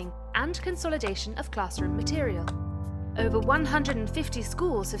learning and consolidation of classroom material. Over 150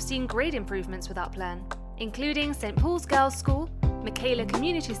 schools have seen grade improvements with UpLearn, including St Paul's Girls' School, Michaela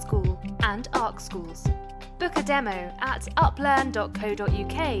Community School, and ARC schools. Book a demo at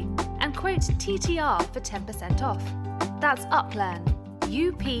uplearn.co.uk and quote TTR for 10% off. That's UpLearn,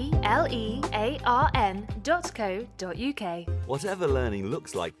 uplearn.co.uk. Whatever learning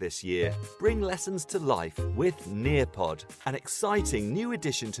looks like this year, bring lessons to life with Nearpod. An exciting new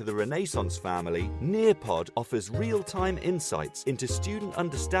addition to the Renaissance family, Nearpod offers real-time insights into student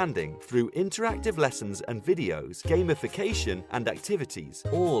understanding through interactive lessons and videos, gamification and activities,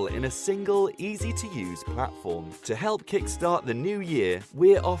 all in a single, easy-to-use platform. To help kickstart the new year,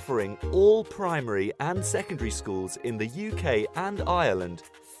 we're offering all primary and secondary schools in the UK and Ireland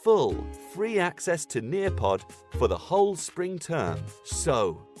full, free access to Nearpod for the whole spring term.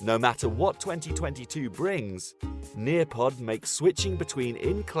 So, no matter what 2022 brings, Nearpod makes switching between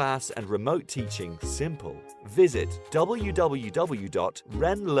in-class and remote teaching simple. Visit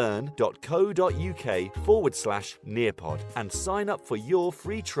www.renlearn.co.uk/Nearpod and sign up for your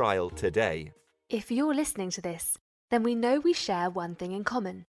free trial today. If you're listening to this, then we know we share one thing in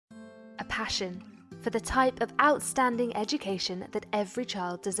common: a passion for the type of outstanding education that every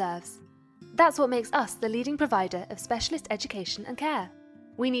child deserves. That's what makes us the leading provider of specialist education and care.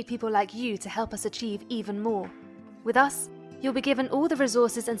 We need people like you to help us achieve even more. With us, you'll be given all the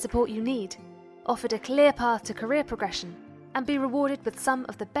resources and support you need, offered a clear path to career progression, and be rewarded with some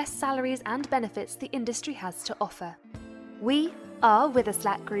of the best salaries and benefits the industry has to offer. We are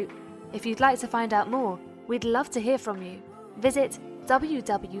Witherslack Group. If you'd like to find out more, we'd love to hear from you. Visit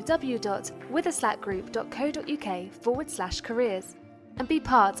www.witherslackgroup.co.uk/careers and be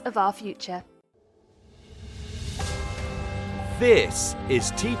part of our future. This is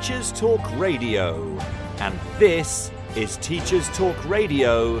Teachers Talk Radio, and this is Teachers Talk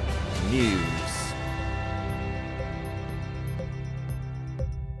Radio News.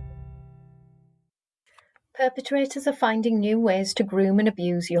 Perpetrators are finding new ways to groom and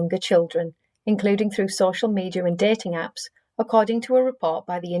abuse younger children, including through social media and dating apps, according to a report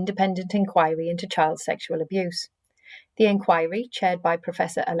by the Independent Inquiry into Child Sexual Abuse. The inquiry, chaired by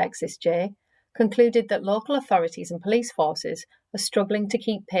Professor Alexis Jay, concluded that local authorities and police forces are struggling to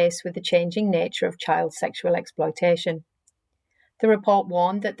keep pace with the changing nature of child sexual exploitation. The report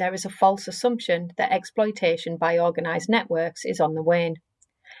warned that there is a false assumption that exploitation by organised networks is on the wane.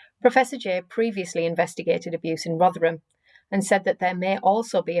 Professor Jay previously investigated abuse in Rotherham and said that there may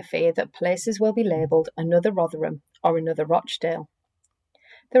also be a fear that places will be labelled another Rotherham or another Rochdale.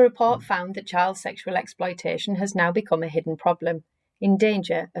 The report found that child sexual exploitation has now become a hidden problem, in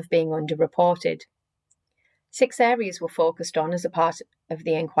danger of being underreported. 6 areas were focused on as a part of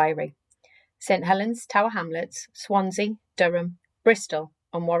the inquiry: St Helens, Tower Hamlets, Swansea, Durham, Bristol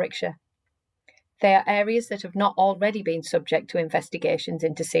and Warwickshire. They are areas that have not already been subject to investigations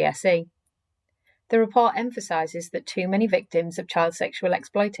into CSE. The report emphasises that too many victims of child sexual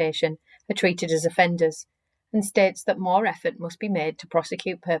exploitation are treated as offenders, and states that more effort must be made to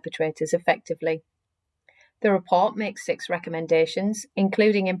prosecute perpetrators effectively. The report makes 6 recommendations,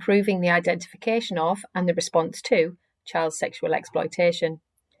 including improving the identification of and the response to child sexual exploitation.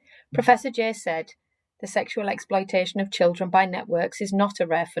 Professor Jay said, "The sexual exploitation of children by networks is not a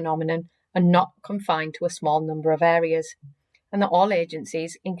rare phenomenon and not confined to a small number of areas, and that all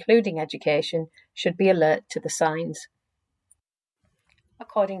agencies, including education, should be alert to the signs."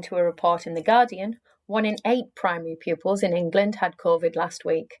 According to a report in The Guardian, 1 in 8 primary pupils in England had COVID last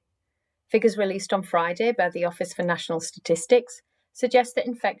week. Figures released on Friday by the Office for National Statistics suggest that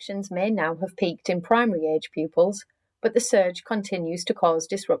infections may now have peaked in primary age pupils, but the surge continues to cause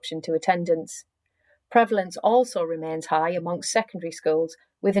disruption to attendance. Prevalence also remains high amongst secondary schools,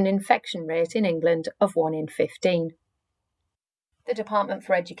 with an infection rate in England of 1 in 15. The Department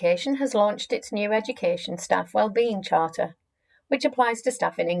for Education has launched its new Education Staff Wellbeing Charter, which applies to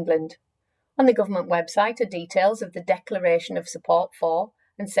staff in England. On the government website are details of the declaration of support for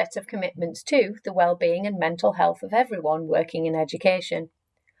and set of commitments to the well-being and mental health of everyone working in education.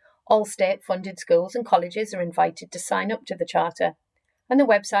 All state-funded schools and colleges are invited to sign up to the Charter, and the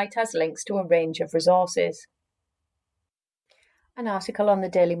website has links to a range of resources. An article on the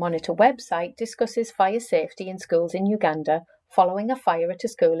Daily Monitor website discusses fire safety in schools in Uganda following a fire at a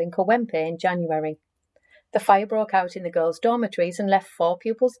school in Kawempe in January. The fire broke out in the girls' dormitories and left 4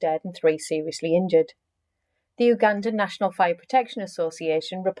 pupils dead and 3 seriously injured. The Ugandan National Fire Protection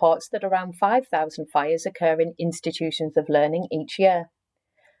Association reports that around 5,000 fires occur in institutions of learning each year.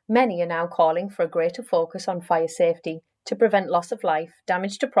 Many are now calling for a greater focus on fire safety to prevent loss of life,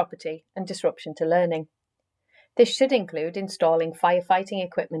 damage to property and disruption to learning. This should include installing firefighting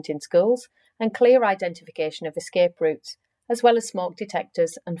equipment in schools and clear identification of escape routes, as well as smoke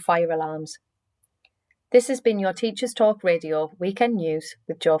detectors and fire alarms. This has been your Teachers Talk Radio Weekend News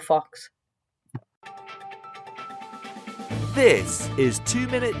with Joe Fox. This is 2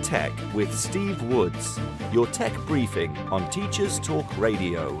 Minute Tech with Steve Woods, your tech briefing on Teachers Talk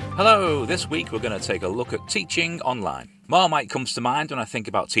Radio. Hello, this week we're going to take a look at teaching online. Marmite comes to mind when I think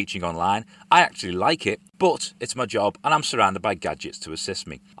about teaching online. I actually like it, but it's my job and I'm surrounded by gadgets to assist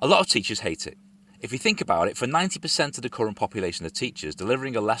me. A lot of teachers hate it. If you think about it, for 90% of the current population of teachers,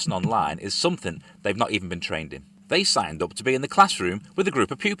 delivering a lesson online is something they've not even been trained in. They signed up to be in the classroom with a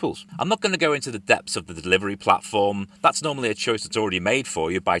group of pupils. I'm not going to go into the depths of the delivery platform. That's normally a choice that's already made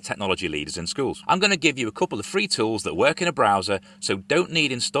for you by technology leaders in schools. I'm going to give you a couple of free tools that work in a browser, so don't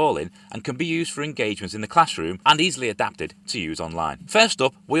need installing, and can be used for engagements in the classroom and easily adapted to use online. First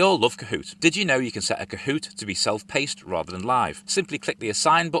up, we all love Kahoot. Did you know you can set a Kahoot to be self-paced rather than live? Simply click the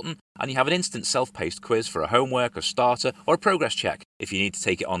Assign button and you have an instant self-paced quiz for a homework, a starter, or a progress check. If you need to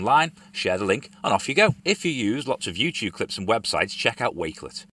take it online, share the link and off you go. If you use lots of YouTube clips and websites, check out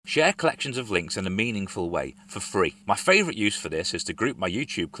Wakelet. Share collections of links in a meaningful way for free. My favourite use for this is to group my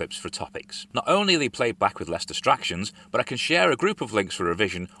YouTube clips for topics. Not only are they played back with less distractions, but I can share a group of links for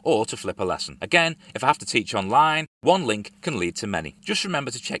revision or to flip a lesson. Again, if I have to teach online, one link can lead to many. Just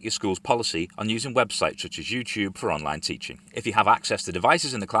remember to check your school's policy on using websites such as YouTube for online teaching. If you have access to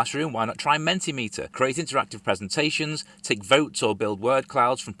devices in the classroom, why not try Mentimeter? Create interactive presentations, take votes or build word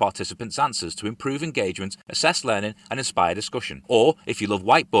clouds from participants' answers to improve engagement, assess learning and inspire discussion. Or, if you love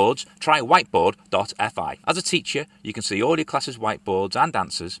whiteboards, try whiteboard.fi. As a teacher, you can see all your class's whiteboards and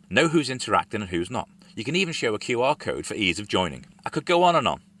answers, know who's interacting and who's not. You can even show a QR code for ease of joining. I could go on and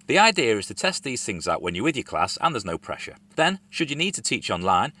on. The idea is to test these things out when you're with your class and there's no pressure. Then, should you need to teach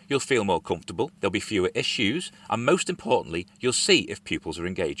online, you'll feel more comfortable, there'll be fewer issues, and most importantly, you'll see if pupils are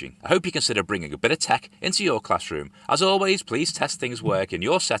engaging. I hope you consider bringing a bit of tech into your classroom. As always, please test things work in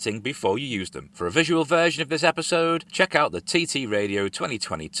your setting before you use them. For a visual version of this episode, check out the TT Radio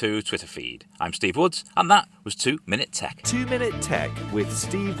 2022 Twitter feed. I'm Steve Woods, and that was 2 Minute Tech. 2 Minute Tech with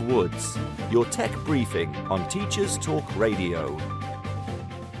Steve Woods, your tech briefing on Teachers Talk Radio.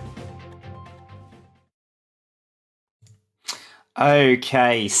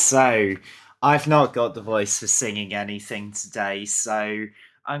 Okay, so I've not got the voice for singing anything today, so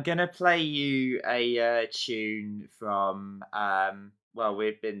I'm going to play you a tune from, well,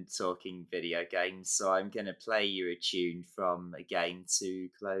 we've been talking video games, so I'm going to play you a tune from a game to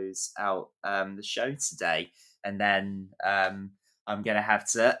close out the show today, and then I'm going to have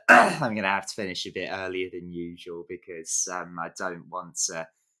to finish a bit earlier than usual because I don't want to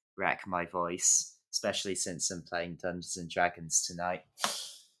wreck my voice, especially since I'm playing Dungeons and Dragons tonight.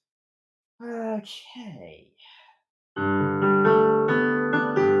 Okay.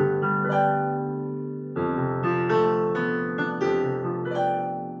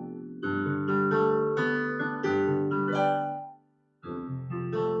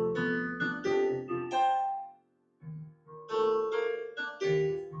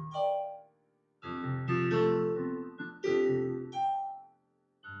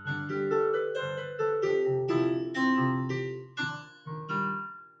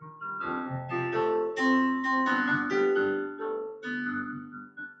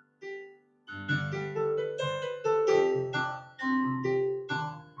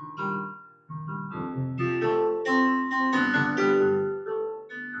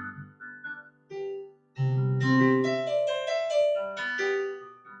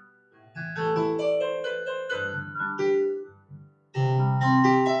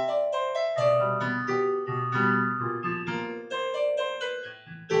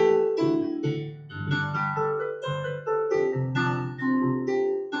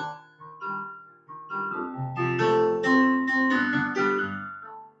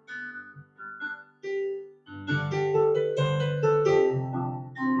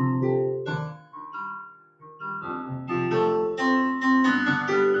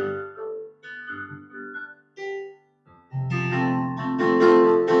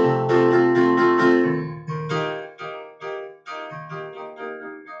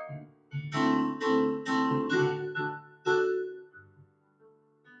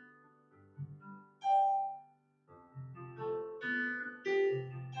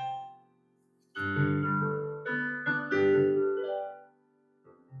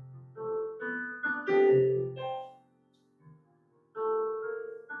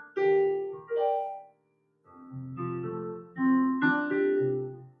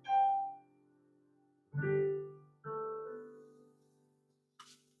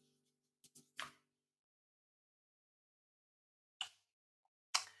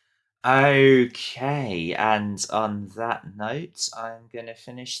 Okay, and on that note, I'm going to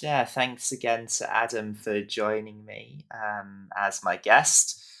finish there. Thanks again to Adam for joining me as my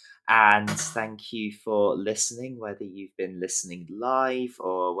guest. And thank you for listening, whether you've been listening live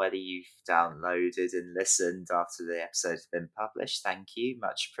or whether you've downloaded and listened after the episode has been published. Thank you,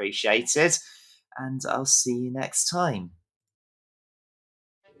 much appreciated. And I'll see you next time.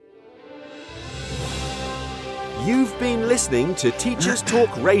 You've been listening to Teachers Talk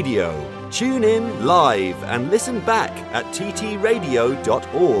Radio. Tune in live and listen back at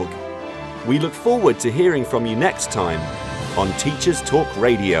ttradio.org. We look forward to hearing from you next time on Teachers Talk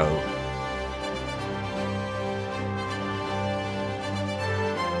Radio.